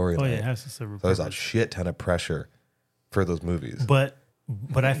bigger storyline. Oh yeah, it has to serve. So there's a shit ton of pressure for those movies. But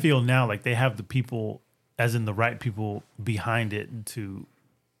I feel now like they have the people, as in the right people, behind it to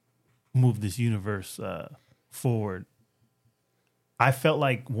move this universe forward. I felt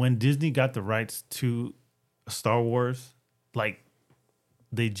like when Disney got the rights to Star Wars, like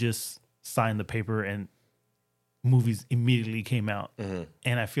they just signed the paper and movies immediately came out.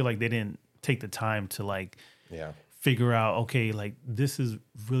 And I feel like they didn't take the time to figure out, okay, like this is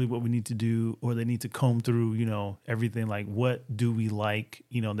really what we need to do, or they need to comb through, everything. Like, what do we like,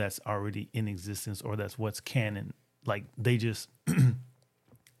 that's already in existence, or that's what's canon. Like they just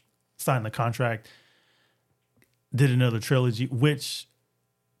signed the contract, did another trilogy, which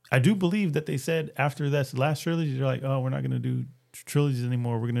I do believe that they said after that last trilogy, they're like, oh, we're not going to do trilogies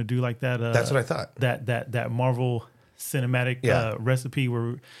anymore. We're going to do like that. That's what I thought. That Marvel cinematic recipe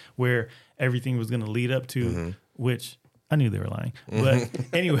where everything was going to lead up to, which I knew they were lying. But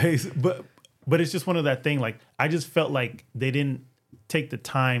anyways, but it's just one of that thing. Like I just felt like they didn't take the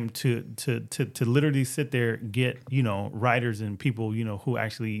time to literally sit there, get, writers and people, who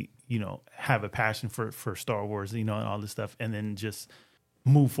actually, have a passion for Star Wars, and all this stuff, and then just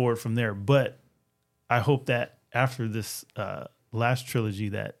move forward from there. But I hope that after this last trilogy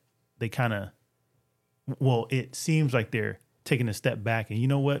that they kind of, it seems like they're taking a step back, and you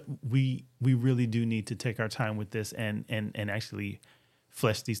know what, we really do need to take our time with this and actually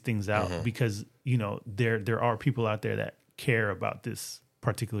flesh these things out, because there are people out there that care about this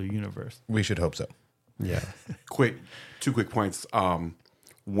particular universe. We should hope so. Yeah. Two quick points.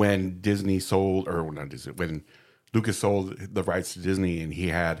 When Disney sold, or not Disney, when Lucas sold the rights to Disney and he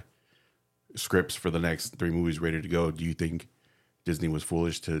had scripts for the next 3 movies ready to go, do you think Disney was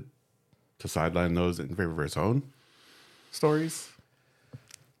foolish to sideline those in favor of its own stories?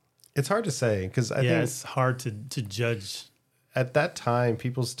 It's hard to say, because I think it's hard to judge. At that time,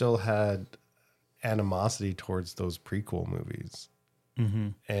 people still had animosity towards those prequel movies.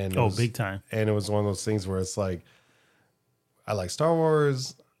 And big time. And it was one of those things where it's like, I like Star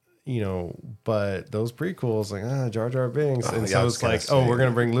Wars, but those prequels, like, Jar Jar Binks. And so it's like, we're going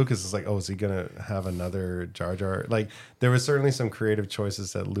to bring Lucas. It's like, is he going to have another Jar Jar? Like, there was certainly some creative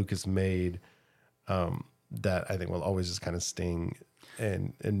choices that Lucas made that I think will always just kind of sting.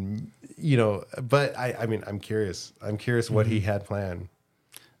 And but I mean, I'm curious. I'm curious what he had planned.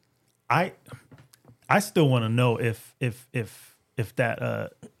 I still want to know if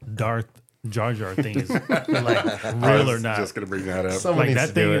that Darth Jar Jar thing is like real or not. Just gonna bring that up. Someone like needs that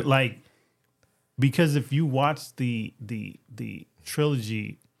to do thing, it. like, because if you watch the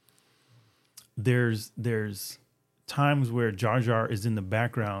trilogy, there's times where Jar Jar is in the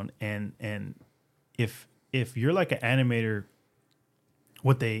background, and if you're like an animator,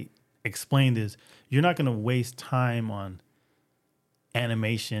 what they explained is you're not gonna waste time on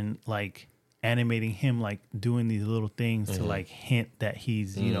animation, like animating him, like doing these little things to like hint that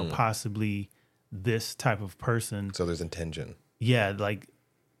he's possibly this type of person. So there's intention. Yeah, like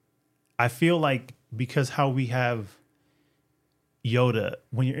I feel like because how we have Yoda,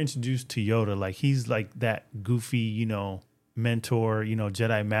 when you're introduced to Yoda, like he's like that goofy, mentor,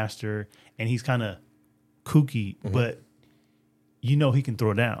 Jedi master, and he's kind of kooky, but he can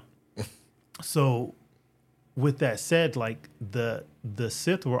throw down. So with that said, like the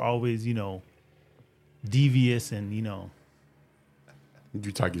Sith were always, devious and, You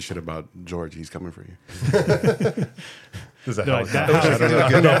talking shit about George, he's coming for you.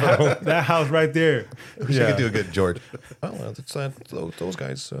 that house right there. She could do a good George. Oh, well, it's those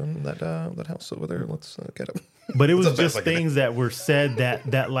guys, that house over there. Let's get them. But it was just things that were said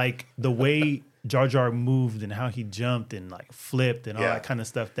that like the way Jar Jar moved and how he jumped and like flipped and all that kind of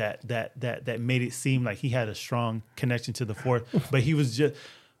stuff that made it seem like he had a strong connection to the Force. But he was just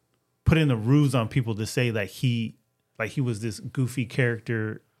putting the ruse on people to say that he was this goofy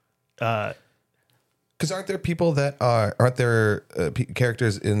character. Because aren't there people that aren't there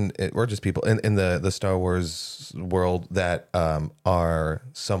characters or just people in the Star Wars world that are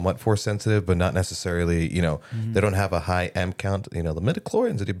somewhat Force sensitive, but not necessarily, they don't have a high M count. The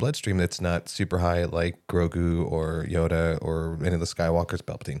midichlorians in your bloodstream, it's not super high like Grogu or Yoda or any of the Skywalkers,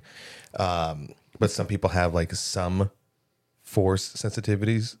 Palpatine. But some people have like some Force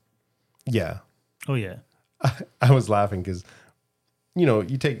sensitivities. Yeah. Oh, yeah. I was laughing because,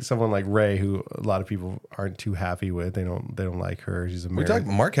 you take someone like Rey, who a lot of people aren't too happy with. They don't like her. She's American.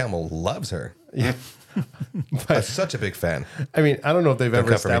 Mark Hamill loves her. Yeah, I'm such a big fan. I mean, I don't know if they've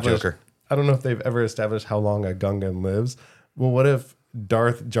ever established. Joker. I don't know if they've ever established how long a Gungan lives. Well, what if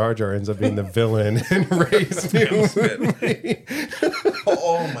Darth Jar Jar ends up being the villain in Rey's new movie?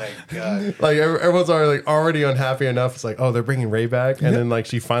 Oh my god! Like everyone's already unhappy enough. It's like, oh, they're bringing Rey back, and then like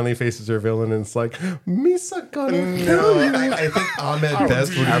she finally faces her villain, and it's like, Misa gonna kill you. I think Ahmed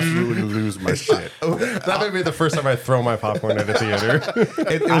Best would absolutely lose my shit. That might be the first time I throw my popcorn at a theater.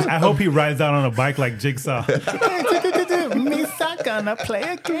 I hope he rides out on a bike like Jigsaw. Misa gonna play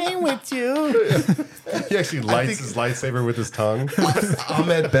a game with you. He actually lights his lightsaber with his tongue.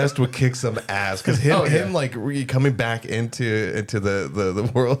 Ahmed Best would kick some ass because him like coming back into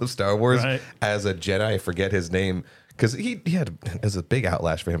the world of Star Wars as a Jedi. I forget his name because he had as a big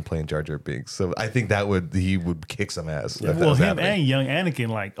outlash for him playing Jar Jar Binks. So I think he would kick some ass. Yeah. Well, him and young Anakin,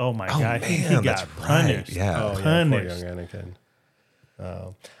 like, oh my god, man, he got punished. Right. Yeah, punished. Poor young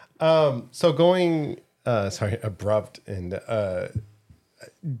Anakin. So going, abrupt and.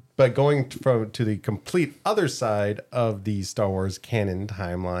 But going to the complete other side of the Star Wars canon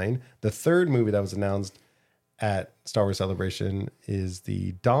timeline, the third movie that was announced at Star Wars Celebration is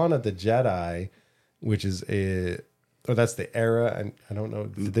the Dawn of the Jedi, which is that's the era. And I don't know.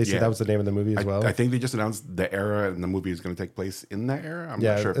 Did they say that was the name of the movie as well? I think they just announced the era and the movie is going to take place in that era. I'm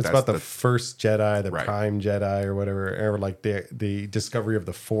not sure if it's that's about the first Jedi, the Right. Prime Jedi or whatever, or like the discovery of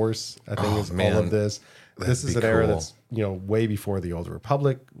the Force, I think is all of this. This is an era that's, way before the Old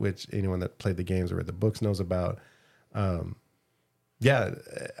Republic, which anyone that played the games or read the books knows about. I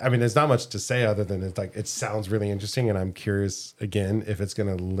mean, there's not much to say other than it sounds really interesting, and I'm curious again if it's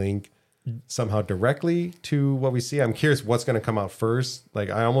going to link somehow directly to what we see. I'm curious what's going to come out first. Like,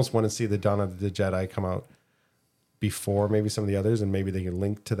 I almost want to see the Dawn of the Jedi come out before maybe some of the others, and maybe they can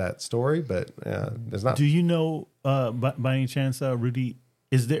link to that story. But there's not. Do you know, by any chance, Rudy,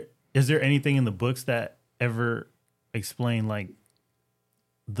 is there anything in the books that ever explain like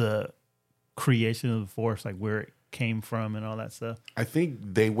the creation of the Force, like where it came from and all that stuff? I think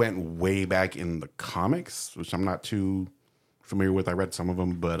they went way back in the comics, which I'm not too familiar with. I read some of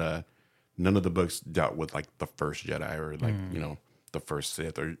them, but none of the books dealt with like the first Jedi or like the first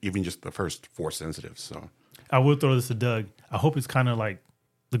Sith or even just the first Force sensitives. So I will throw this to Doug. I hope it's kind of like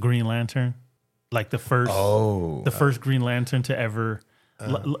the Green Lantern, like the first Green Lantern to ever.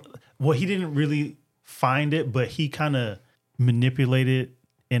 Well, he didn't really find it, but he kind of manipulated it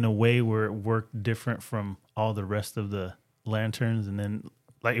in a way where it worked different from all the rest of the lanterns, and then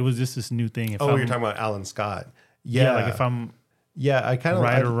like it was just this new thing. You're talking about Alan Scott. Yeah, like if I'm I kind of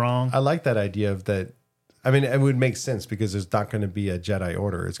right or wrong. I like that idea of that. I mean, it would make sense because there's not going to be a Jedi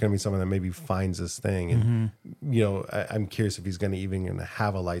Order. It's going to be someone that maybe finds this thing, and I'm curious if he's going to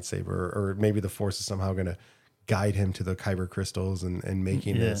have a lightsaber, or maybe the Force is somehow going to guide him to the kyber crystals and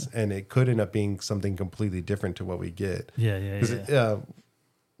making this, and it could end up being something completely different to what we get. I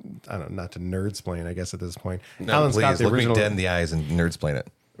don't know, not to nerd-splain, I guess at this point. No, Alan please, Scott, the look original, me dead in the eyes and nerd-splain it.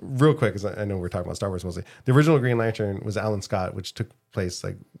 real quick, because I know we're talking about Star Wars mostly. The original Green Lantern was Alan Scott, which took place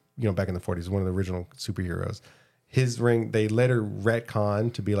back in the 40s, one of the original superheroes. His ring, they later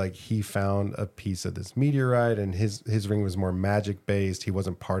retcon to be like he found a piece of this meteorite, and his ring was more magic based. He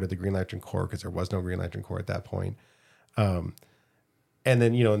wasn't part of the Green Lantern Corps because there was no Green Lantern Corps at that point. And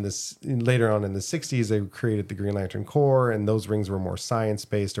then later on in the 60s, they created the Green Lantern Corps, and those rings were more science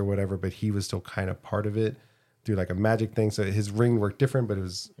based or whatever. But he was still kind of part of it. do like a magic thing. So his ring worked different, but it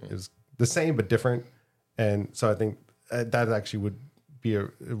was the same but different. And so I think that actually would be a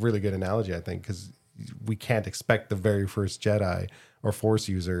really good analogy. I think because we can't expect the very first Jedi or Force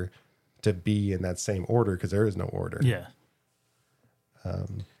user to be in that same order because there is no order. Yeah.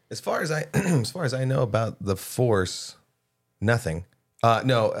 As far as I know about the Force, nothing.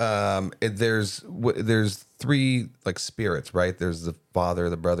 There's 3 like spirits, right? There's the father,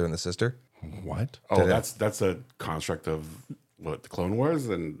 the brother, and the sister. What? Oh, that's a construct of what the Clone Wars,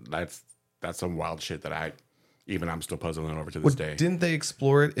 and that's some wild shit that I'm still puzzling over to this day. Didn't they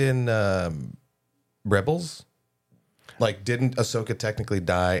explore it in Rebels? Like, didn't Ahsoka technically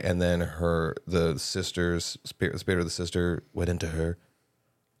die, and then the sister's spirit of the sister went into her?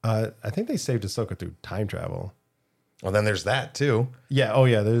 I think they saved Ahsoka through time travel. Well, then there's that too. Yeah. Oh,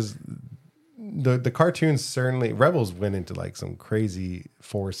 yeah. There's the cartoons. Certainly, Rebels went into like some crazy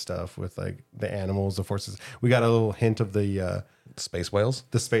Force stuff with like the animals, the Forces. We got a little hint of the space whales.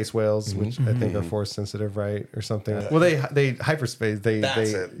 The space whales, which I think are Force sensitive, right, or something. Well, they hyperspace. They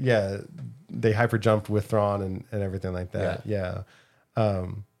hyper jumped with Thrawn and everything like that. Yeah. I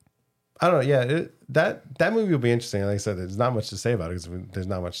don't know. Yeah, that movie will be interesting. Like I said, there's not much to say about it because there's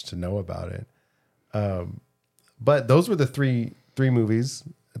not much to know about it. But those were the three movies,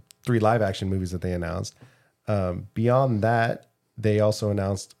 3 live action movies that they announced. Beyond that, they also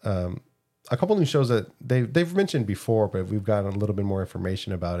announced a couple new shows that they've mentioned before, but we've gotten a little bit more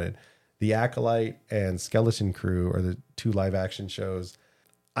information about it. The Acolyte and Skeleton Crew are the 2 live action shows.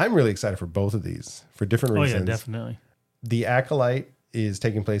 I'm really excited for both of these for different reasons. Oh yeah, definitely. The Acolyte is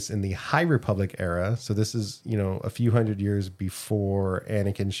taking place in the High Republic era. So this is, a few hundred years before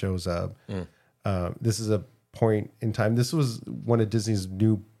Anakin shows up. This is a point in time. This was one of Disney's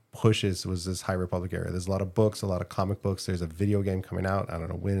new pushes, was this High Republic era. There's a lot of books, a lot of comic books. There's a video game coming out. I don't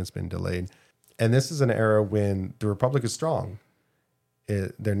know when, it's been delayed. And this is an era when the Republic is strong.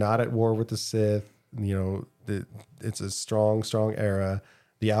 They're not at war with the Sith. It's a strong era.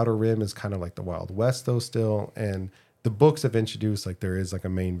 The Outer Rim is kind of like the Wild West though still. And the books have introduced like there is like a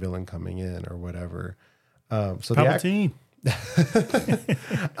main villain coming in or whatever. So Palpatine.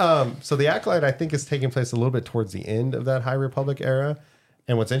 So the Acolyte, I think, is taking place a little bit towards the end of that High Republic era.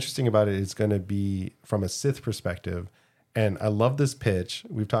 And what's interesting about it is going to be from a Sith perspective. And I love this pitch.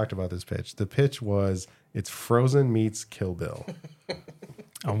 We've talked about this pitch. The pitch was it's Frozen meets Kill Bill.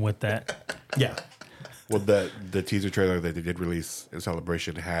 I'm with that. Yeah. Well, the teaser trailer that they did release in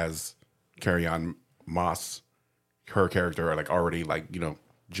Celebration has Carrie-Anne Moss, her character, like already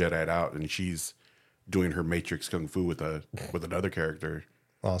Jedi'd out, and she's doing her Matrix Kung Fu with another character.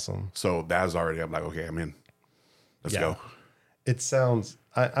 Awesome. So that's already, I'm like, okay, I'm in. Let's go. It sounds,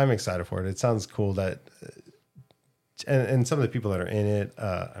 I'm excited for it. It sounds cool that, and some of the people that are in it,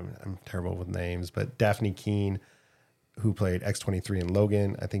 I'm terrible with names, but Daphne Keane, who played X-23 in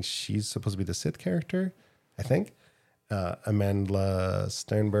Logan, I think she's supposed to be the Sith character, I think. Amandla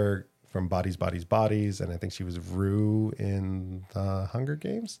Sternberg from Bodies, and I think she was Rue in the Hunger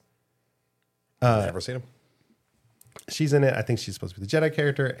Games. Never seen him. She's in it. I think she's supposed to be the Jedi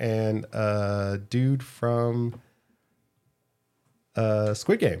character, and a dude from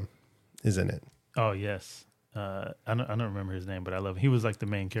Squid Game is in it. Oh yes, I don't remember his name, but I love him. He was like the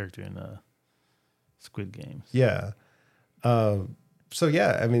main character in Squid Games. Yeah. So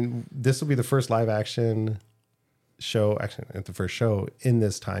yeah, I mean, this will be the first live action show, actually the first show in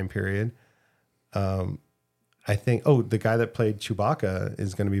this time period. I think, the guy that played Chewbacca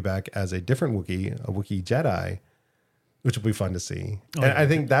is going to be back as a different Wookiee, a Wookiee Jedi, which will be fun to see. I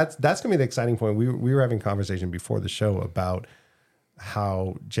think that's going to be the exciting point. We were having a conversation before the show about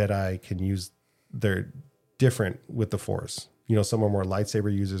how Jedi can use their different with the Force. Some are more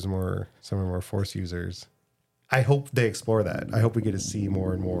lightsaber users, some are more Force users. I hope they explore that. I hope we get to see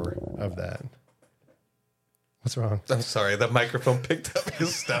more and more of that. What's wrong? I'm sorry, the microphone picked up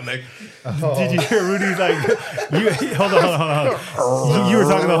his stomach. Oh. Did you hear Rudy's like, hold on. You were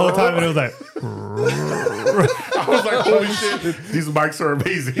talking the whole time and it was like. I was like, holy shit, these mics are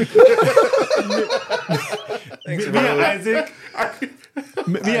amazing.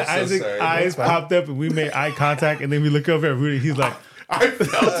 Me and Isaac's eyes popped up and we made eye contact and then we look over at Rudy. He's like, I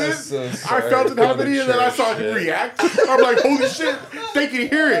felt it. So I felt it happening and then I saw him react. I'm like, holy shit, they can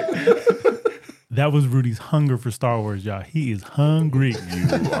hear it. That was Rudy's hunger for Star Wars, y'all. He is hungry.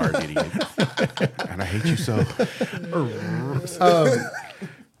 You are an idiot. And I hate you so.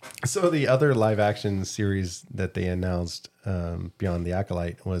 So the other live action series that they announced beyond the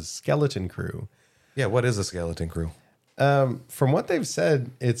Acolyte was Skeleton Crew. Yeah, what is a Skeleton Crew? From what they've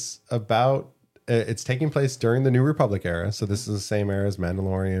said, it's taking place during the New Republic era. So this is the same era as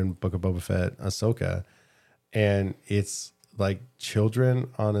Mandalorian, Book of Boba Fett, Ahsoka. and it's like children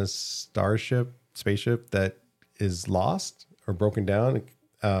on a spaceship that is lost or broken down.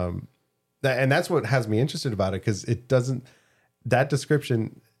 And that's what has me interested about it, because that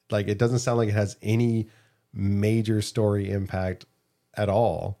description, like, it doesn't sound like it has any major story impact at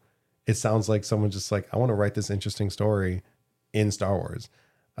all. It sounds like someone just like, I want to write this interesting story in Star Wars.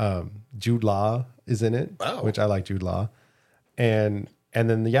 Jude Law is in it, which I like Jude Law. And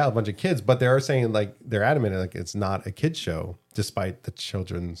then, a bunch of kids, but they are saying, like, they're adamant, like, it's not a kid's show, despite the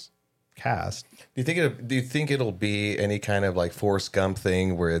children's cast. Do you think it'll be any kind of like Forrest Gump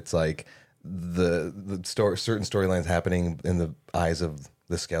thing where it's like the certain storylines happening in the eyes of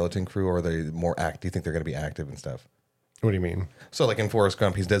the skeleton crew, or are they more do you think they're going to be active and stuff? What do you mean? So like in Forrest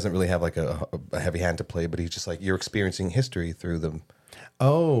Gump, he doesn't really have like a heavy hand to play, but he's just like, you're experiencing history through them.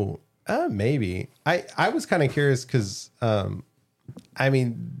 Oh, maybe. I was kind of curious because, I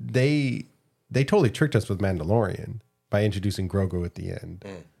mean, they totally tricked us with Mandalorian by introducing Grogu at the end,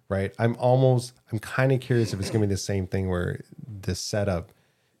 right? I'm kind of curious if it's going to be the same thing where the setup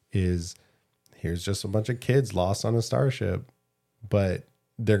is, here's just a bunch of kids lost on a starship, but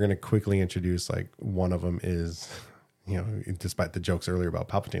they're going to quickly introduce, like, one of them is, despite the jokes earlier about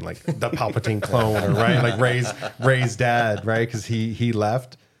Palpatine, like the Palpatine clone, right? Like Rey's dad, right? Because he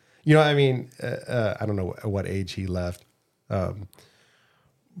left. I mean, I don't know what age he left. But,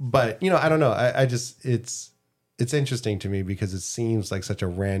 I don't know. I just, it's interesting to me because it seems like such a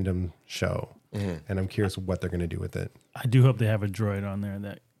random show. And I'm curious what they're going to do with it. I do hope they have a droid on there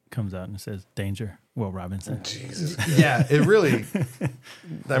that comes out and says danger, Will Robinson. Jesus. Yeah, it really,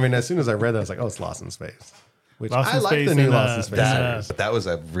 I mean, as soon as I read that, I was like, oh, it's Lost in Space. Which I like the new Lost in Space series. But that was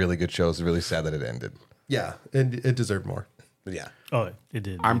a really good show. It's really sad that it ended. Yeah, it deserved more. But yeah. Oh, it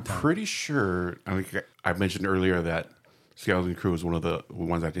did. I'm pretty sure, I mentioned earlier that Skeleton Crew is one of the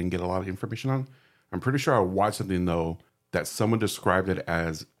ones I didn't get a lot of information on. I'm pretty sure I watched something, though, that someone described it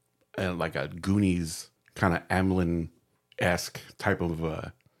as like a Goonies kind of Amblin-esque type of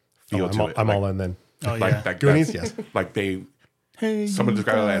feel to it. I'm all in then. Oh, like, yeah. Goonies, yes. Like someone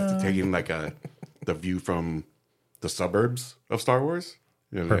described it as taking like the view from the suburbs of Star Wars.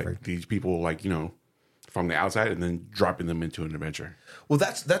 Perfect. Like these people, like, from the outside, and then dropping them into an adventure. Well,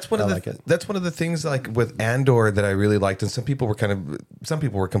 that's one of the things, like with Andor, that I really liked, and some people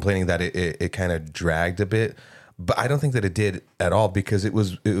were complaining that it kind of dragged a bit, but I don't think that it did at all, because it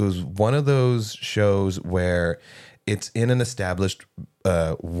was one of those shows where it's in an established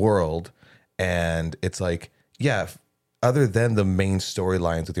world, and it's like, yeah, other than the main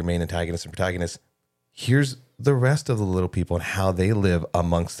storylines with your main antagonist and protagonist, here's the rest of the little people and how they live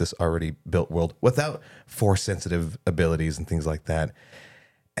amongst this already built world without force sensitive abilities and things like that.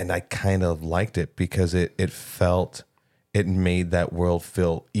 And I kind of liked it because it made that world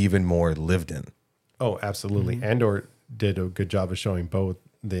feel even more lived in. Oh, absolutely. Mm-hmm. Andor did a good job of showing both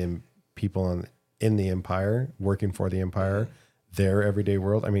the people in the Empire, working for the Empire, their everyday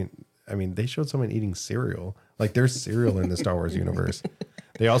world. I mean, they showed someone eating cereal. Like, there's cereal in the Star Wars universe.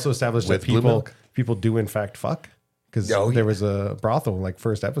 They also established that people do in fact fuck, because there was a brothel like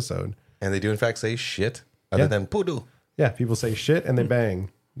first episode, and they do in fact say shit other than poodoo. Yeah, people say shit and they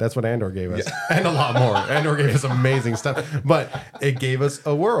bang. That's what Andor gave us, and a lot more. Andor gave us amazing stuff, but it gave us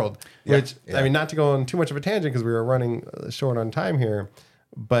a world. Which I mean, not to go on too much of a tangent because we were running short on time here,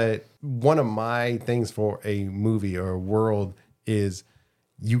 but one of my things for a movie or a world is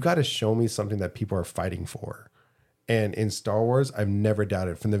you got to show me something that people are fighting for. And in Star Wars, I've never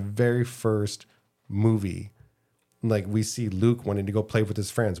doubted from the very first movie, like we see Luke wanting to go play with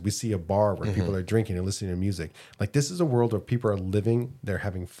his friends. We see a bar where people are drinking and listening to music. Like, this is a world where people are living, they're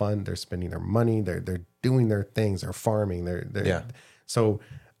having fun, they're spending their money, they're doing their things, they're farming. So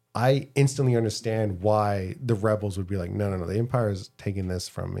I instantly understand why the rebels would be like, no, the Empire is taking this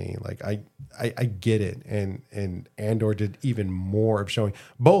from me. Like, I get it. And Andor did even more of showing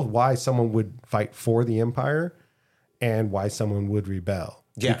both why someone would fight for the Empire and why someone would rebel.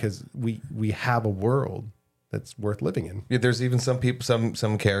 Yeah. Because we have a world that's worth living in. Yeah, there's even some people,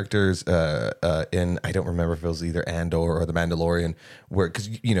 some characters in, I don't remember if it was either Andor or The Mandalorian, where, because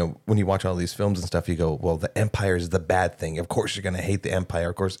when you watch all these films and stuff, you go, well, the Empire is the bad thing. Of course you're going to hate the Empire.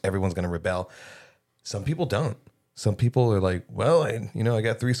 Of course everyone's going to rebel. Some people don't. Some people are like, well, I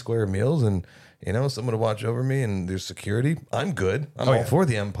got 3 square meals and someone to watch over me and there's security. I'm good. I'm all for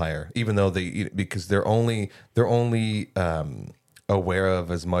the Empire, even though because they're only aware of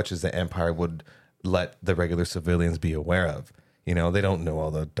as much as the Empire would let the regular civilians be aware of. They don't know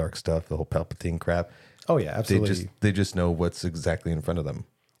all the dark stuff, the whole Palpatine crap. Oh yeah, absolutely. They just know what's exactly in front of them.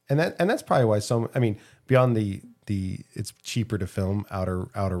 And that's probably why beyond the it's cheaper to film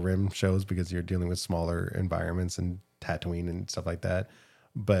outer rim shows because you're dealing with smaller environments and Tatooine and stuff like that.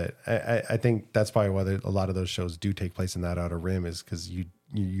 But I think that's probably why a lot of those shows do take place in that outer rim, is because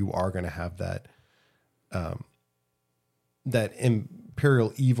you are going to have that that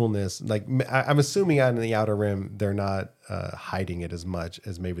imperial evilness. Like I'm assuming out in the outer rim, they're not hiding it as much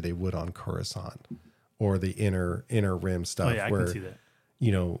as maybe they would on Coruscant or the inner rim stuff. Oh yeah, I where, can see that.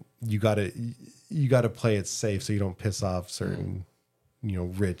 you know, you gotta play it safe so you don't piss off certain, you know,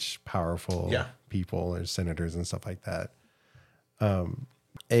 rich, powerful people or senators and stuff like that.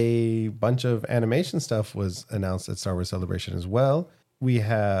 A bunch of animation stuff was announced at Star Wars Celebration as well. We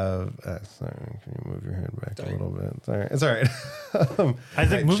have, sorry, can you move your head back a little bit? Sorry, it's all right. I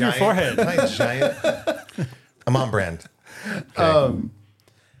think move your forehead. I'm on brand.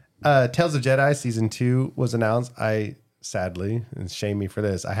 Tales of Jedi Season 2 was announced. I sadly, and shame me for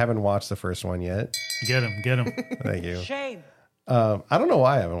this, I haven't watched the first one yet. Get him. Thank you. Shame. I don't know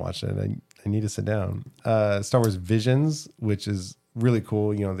why I haven't watched it. I need to sit down. Star Wars Visions, which is really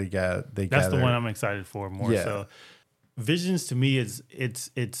cool. You know, they That's gather. the one I'm excited for more. Yeah. So Visions to me is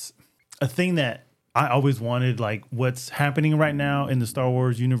it's a thing that I always wanted, like what's happening right now in the Star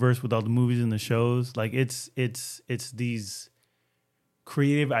Wars universe with all the movies and the shows. Like it's these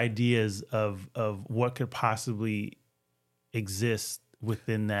creative ideas of what could possibly exist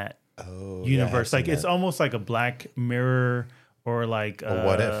within that universe. Like it's almost like a Black Mirror or like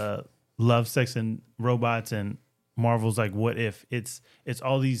What If? Love, Sex, and Robots, and Marvel's like What If. It's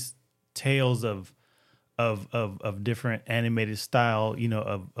all these tales of different animated style, you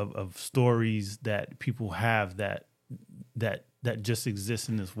know, of stories that people have that just exist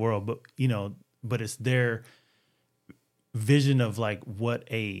in this world, but you know, but it's their vision of like what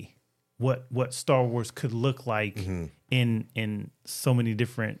Star Wars could look like in so many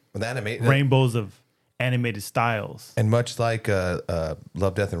different rainbows of animated styles. And much like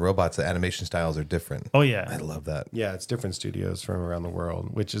Love, Death, and Robots, the animation styles are different. Oh yeah, I love that. Yeah, it's different studios from around the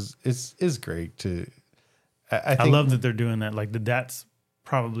world, which is great to. I I think, love that they're doing that. Like that's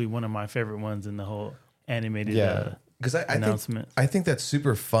probably one of my favorite ones in the whole animated Because announcement. I think that's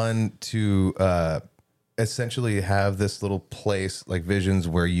super fun to essentially have this little place like Visions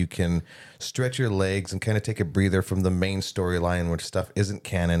where you can stretch your legs and kind of take a breather from the main storyline where stuff isn't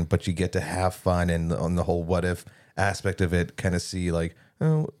canon, but you get to have fun and on the whole what if aspect of it, kind of see like,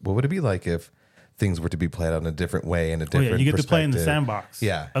 oh, what would it be like if things were to be played out in a different way and a different you get to play in the perspective. sandbox.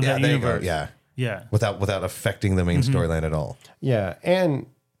 Yeah. of that there you go. universe. Yeah. Yeah. Without affecting the main storyline at all. Yeah, and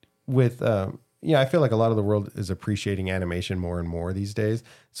with I feel like a lot of the world is appreciating animation more and more these days.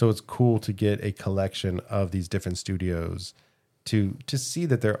 So it's cool to get a collection of these different studios to see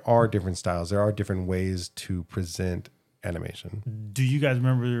that there are different styles, there are different ways to present animation. Do you guys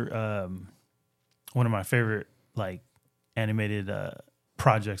remember one of my favorite like animated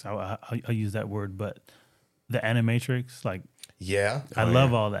projects? I'll use that word, but the Animatrix, like. Yeah. I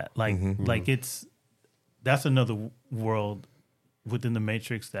love all that. Like, like that's another world within the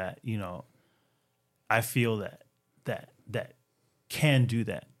Matrix that, you know, I feel that can do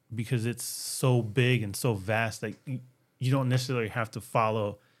that because it's so big and so vast. Like you don't necessarily have to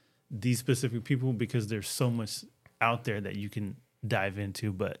follow these specific people because there's so much out there that you can dive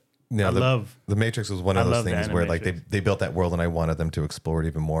into. But The Matrix was one of those things where like Animatrix. they built that world and I wanted them to explore it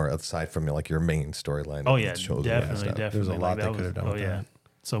even more aside from like your main storyline. Oh yeah, shows definitely. There's a lot Like, they could have done with that.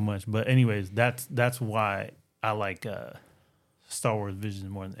 So much. But anyways, that's why I like Star Wars Vision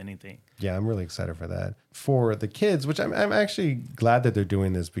more than anything. Yeah, I'm really excited for that. For the kids, which I'm actually glad that they're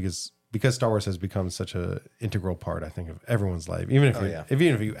doing this because Star Wars has become such a integral part, I think, of everyone's life. Even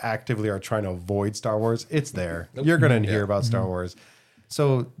if you actively are trying to avoid Star Wars, it's there. You're going to hear about Star Wars.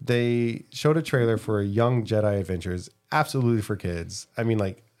 So they showed a trailer for Young Jedi Adventures, absolutely for kids. I mean,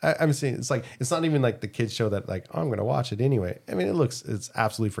 like I'm saying, it's not even like the kids show that like, oh, I'm going to watch it anyway. I mean, it's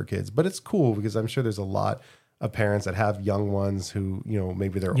absolutely for kids, but it's cool because I'm sure there's a lot of parents that have young ones who, you know,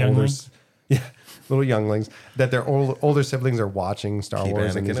 maybe they're Younglings? older, little younglings that their older siblings are watching Star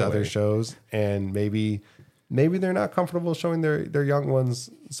Wars and these Anakin other away. shows, and maybe they're not comfortable showing their young ones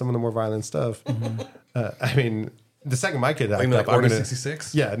some of the more violent stuff. I mean. The second my kid act up, Order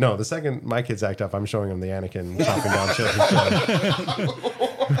 66? Yeah, no. The second my kids act up, I'm showing them the Anakin chopping down children's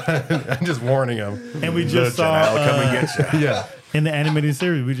I'm just warning them. And we just saw come and get you. Yeah, in the animated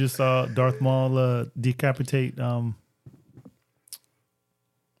series, we just saw Darth Maul decapitate.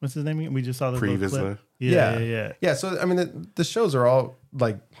 What's his name again? We just saw the little Previous clip. one. Yeah. So I mean, the shows are all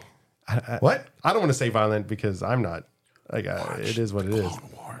like, What? I don't want to say violent because I'm not. Like, it is what it is.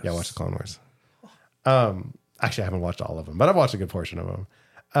 Yeah, watch the Clone Wars. Actually, I haven't watched all of them, but I've watched a good portion of them.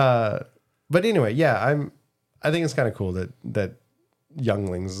 But anyway, yeah, I think it's kind of cool that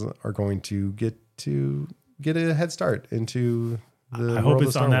younglings are going to get a head start into the. I hope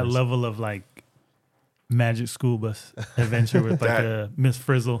it's on that level of like Magic School Bus Adventure with like a Miss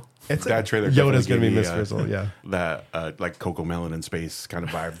Frizzle. It's that trailer. Yoda's going to be Miss Frizzle, yeah. That like Coco Melon in space kind of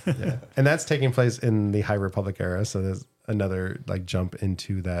vibe. Yeah, and that's taking place in the High Republic era, so there's another like jump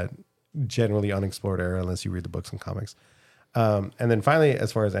into that generally unexplored era unless you read the books and comics. And then finally,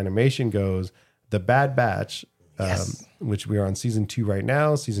 as far as animation goes, The Bad Batch, which we are on season 2 right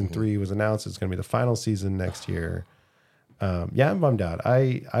now. Season 3 was announced. It's going to be the final season next year. Yeah, I'm bummed out.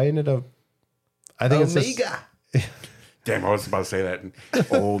 I ended up. I think Omega. It's just, Damn, I was about to say that.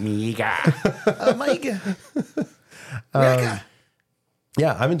 Omega. Omega.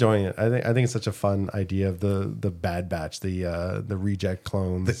 Yeah, I'm enjoying it. I think it's such a fun idea of the Bad Batch, the reject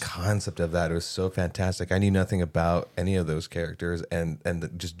clones. The concept of that was so fantastic. I knew nothing about any of those characters, and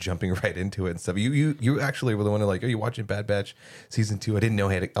just jumping right into it and stuff. You actually were the one who like, are you watching Bad Batch season 2? I didn't know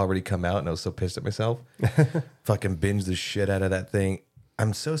it had already come out, and I was so pissed at myself. Fucking binged the shit out of that thing.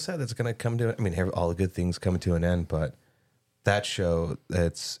 I'm so sad that's gonna come to. I mean, all the good things coming to an end, but that show,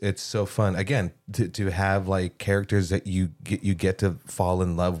 it's so fun. Again, to have like characters that you get to fall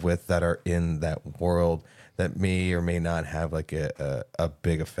in love with that are in that world that may or may not have like a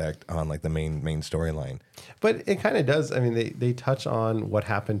big effect on like the main storyline. But it kind of does. I mean, they touch on what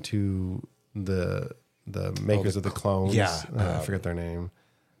happened to the makers of the clones. Yeah, I forget their name.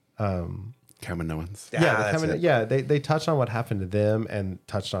 Kaminoans. They touched on what happened to them and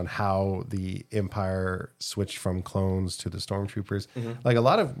touched on how the Empire switched from clones to the Stormtroopers. Like a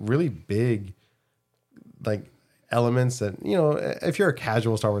lot of really big like elements that, you know, if you're a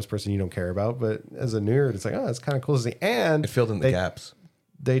casual Star Wars person, you don't care about, but as a nerd, it's like, oh, that's kind of cool to see. And It filled in the gaps.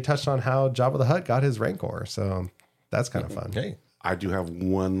 They touched on how Jabba the Hutt got his Rancor, so that's kind of fun. Hey, I do have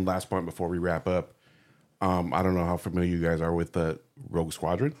one last point before we wrap up. I don't know how familiar you guys are with the Rogue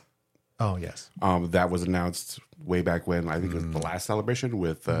Squadron. Oh yes, that was announced way back when. I think it was the last celebration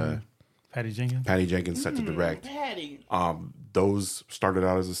with Patty Jenkins. Patty Jenkins set to direct. Those started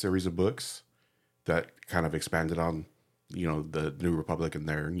out as a series of books that kind of expanded on, you know, the New Republic and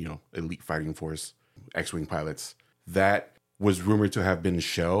their, you know, elite fighting force, X-Wing pilots. That was rumored to have been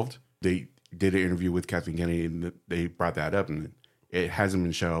shelved. They did an interview with Kathleen Kennedy and they brought that up, and it hasn't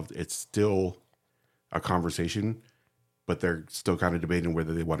been shelved. It's still a conversation, but they're still kind of debating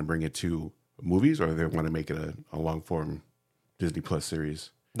whether they want to bring it to movies or they want to make it a long form Disney Plus series.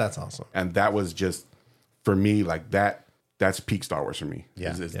 that's awesome. And that was just, for me, like that's peak Star Wars for me.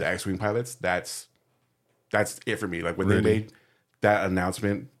 Yeah, Is the X-Wing pilots. That's it for me. Like when they made that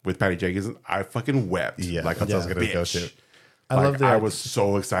announcement with Patty Jenkins, I fucking wept. Yeah, like that's what I was gonna go to. I was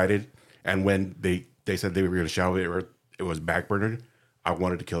so excited. And when they said they were going to shelve it or it was backburnered, I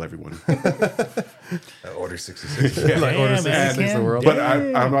wanted to kill everyone. Order 66. Yeah. Like Order 66 the world. But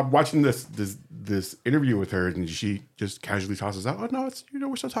I'm watching this interview with her, and she just casually tosses out, "Oh no, it's, you know,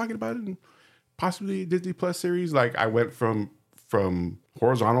 we're still talking about it, and possibly a Disney Plus series." Like I went from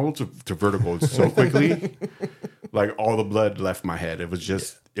horizontal to vertical so quickly, like all the blood left my head. It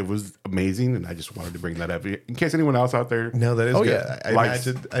was amazing, and I just wanted to bring that up in case anyone else out there. No, that is good. Yeah.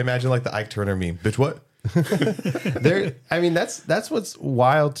 I imagine like the Ike Turner meme. Bitch, what? I mean, that's what's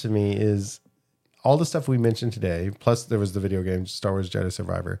wild to me is all the stuff we mentioned today. Plus, there was the video game Star Wars Jedi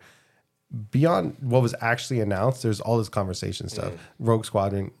Survivor. Beyond what was actually announced, there's all this conversation stuff. Rogue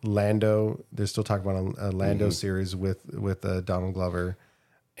Squadron, Lando. They're still talking about a Lando series with Donald Glover,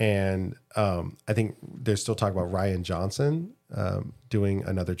 and I think they're still talking about Rian Johnson doing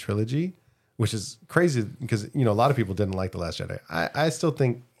another trilogy, which is crazy because, you know, a lot of people didn't like The Last Jedi. I still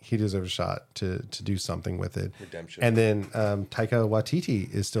think he deserves a shot to do something with it. Redemption. And then Taika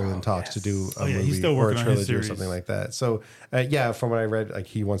Waititi is still in talks to do a movie he's still or a working on his trilogy or series. something like that. So yeah, from what I read, like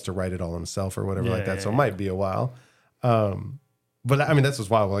he wants to write it all himself or whatever like that. So it might be a while. But I mean, that's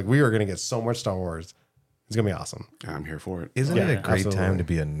what's wild. Like we are going to get so much Star Wars. It's going to be awesome. I'm here for it. Isn't it a great absolutely. time to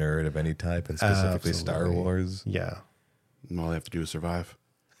be a nerd of any type, and specifically Star Absolutely. Wars? Yeah. And all they have to do is survive.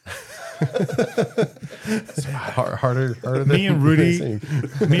 Harder than Me and Rudy saying.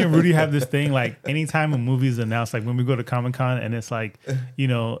 have this thing, like anytime a movie is announced, like when we go to Comic-Con and it's like, you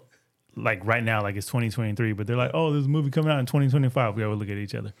know, like right now, like it's 2023, but they're like, oh, there's a movie coming out in 2025. We always look at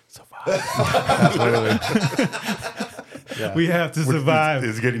each other. Survive. We have to survive.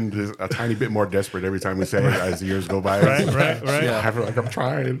 It's getting just a tiny bit more desperate every time we say it as the years go by. Right. Yeah, I feel like I'm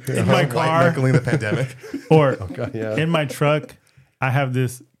trying. In my car Knuckling the pandemic. or God, yeah. in my truck, I have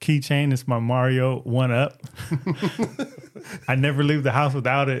this keychain. It's my Mario 1-Up. I never leave the house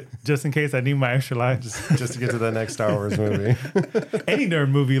without it, just in case I need my extra life. Just to get to the next Star Wars movie. Any nerd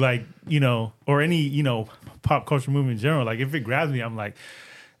movie, like, you know, or any, you know, pop culture movie in general. Like if it grabs me, I'm like,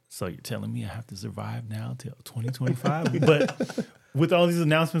 so you're telling me I have to survive now till 2025? But with all these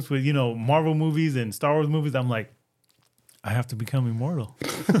announcements with, you know, Marvel movies and Star Wars movies, I'm like, I have to become immortal.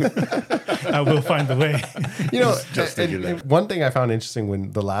 I will find the way. You know, and one thing I found interesting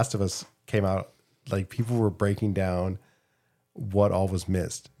when The Last of Us came out, like people were breaking down what all was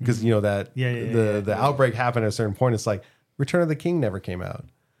missed. Because, you know, that the outbreak happened at a certain point. It's like Return of the King never came out.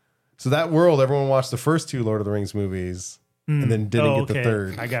 So that world, everyone watched the first 2 Lord of the Rings movies. And then didn't get the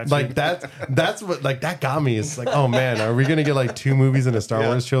third. I got you. Like that's what like that got me. It's like, oh man, are we gonna get like 2 movies in a Star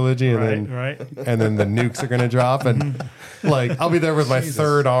Wars trilogy, and then the nukes are gonna drop, and like I'll be there with my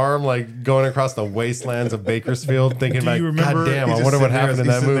third arm, like going across the wastelands of Bakersfield, thinking like, God damn, I wonder what happened in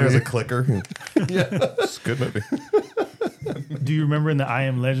that movie. There's a clicker. Yeah, it's a good movie. Do you remember in the I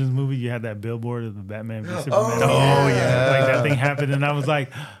Am Legends movie you had that billboard of the Batman v Superman? Oh yeah, like that thing happened, and I was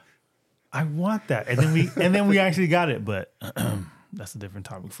like, I want that, and then we actually got it, but that's a different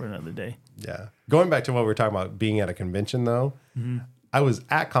topic for another day. Yeah, going back to what we were talking about being at a convention though, I was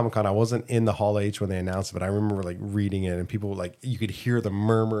at Comic-Con. I wasn't in the Hall H when they announced it, but I remember like reading it, and people like you could hear the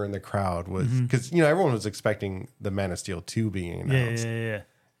murmur in the crowd was because you know everyone was expecting the Man of Steel 2 being announced. Yeah.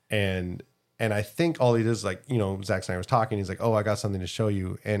 And I think all he did is like, you know, Zack Snyder was talking. He's like, oh, I got something to show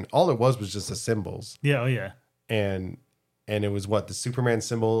you, and all it was just the symbols. Yeah, oh yeah. And it was what the Superman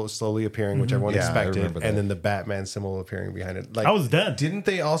symbol slowly appearing, which everyone expected, and then the Batman symbol appearing behind it. Like I was done. Didn't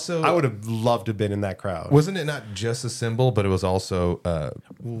they also? I would have loved to have been in that crowd. Wasn't it not just a symbol, but it was also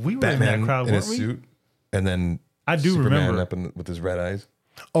we were Batman in that crowd, in a weren't we? suit, and then I do Superman remember up with his red eyes.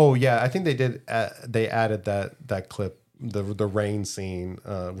 Oh yeah, I think they did. They added that clip, the rain scene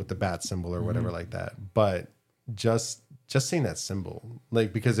with the bat symbol or whatever like that. But just seeing that symbol,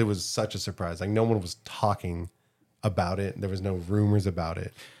 like because it was such a surprise. Like no one was talking about it. There was no rumors about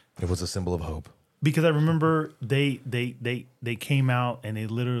it. It was a symbol of hope. Because I remember they came out and they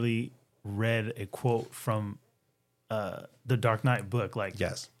literally read a quote from the Dark Knight book. Like,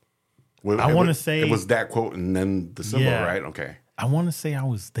 Yes. I want to say it was that quote and then the symbol, Yeah. right? Okay. I want to say I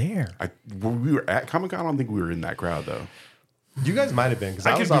was there. We were at Comic-Con. I don't think we were in that crowd though. You guys might have been because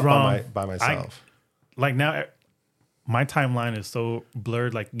I could was be off wrong. by myself. Like now, my timeline is so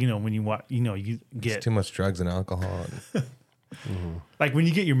blurred. Like, you know, when you watch, you know, you get It's too much drugs and alcohol. like when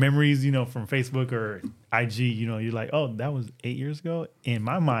you get your memories, you know, from Facebook or IG, you know, you're like, oh, that was 8 years ago. In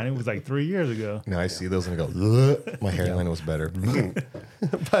my mind, it was like 3 years ago. Now I see those and I go, ugh, my hairline was better.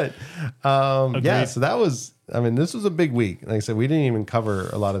 But yeah, so that was, I mean, this was a big week. Like I said, we didn't even cover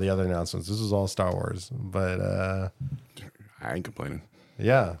a lot of the other announcements. This was all Star Wars. But I ain't complaining.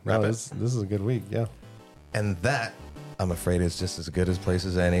 yeah, no, this is a good week. Yeah. And that, I'm afraid, is just as good as place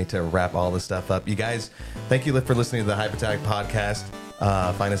as any to wrap all this stuff up. You guys, thank you for listening to the Hype Attack podcast.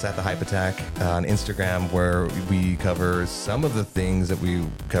 Find us at the Hype Attack on Instagram, where we cover some of the things that we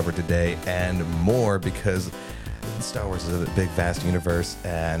covered today and more, because Star Wars is a big, vast universe,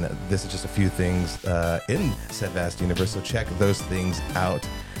 and this is just a few things in said vast universe. So check those things out.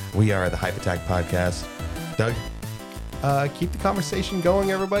 We are the Hype Attack podcast. Doug? Keep the conversation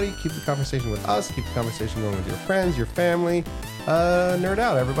going, everybody. Keep the conversation with us. Keep the conversation going with your friends, your family. Nerd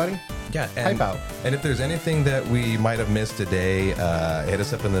out, everybody. Yeah, Hype out. And if there's anything that we might have missed today, hit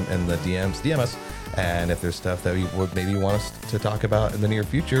us up in the DMs. DM us. And if there's stuff that you would maybe want us to talk about in the near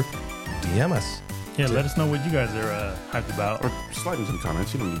future, DM us. Yeah, let us know what you guys are hyped about. Or slide into the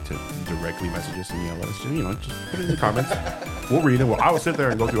comments. You don't need to directly message us and yell at us. Just put it in the comments. We'll read it. Well, I will sit there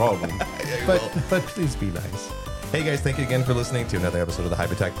and go through all of them. But please be nice. Hey guys, thank you again for listening to another episode of the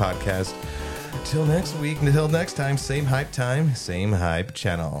Hype Attack podcast. Till next week, until next time, same hype time, same hype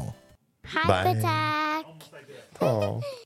channel. Hype Bye. attack. Oh.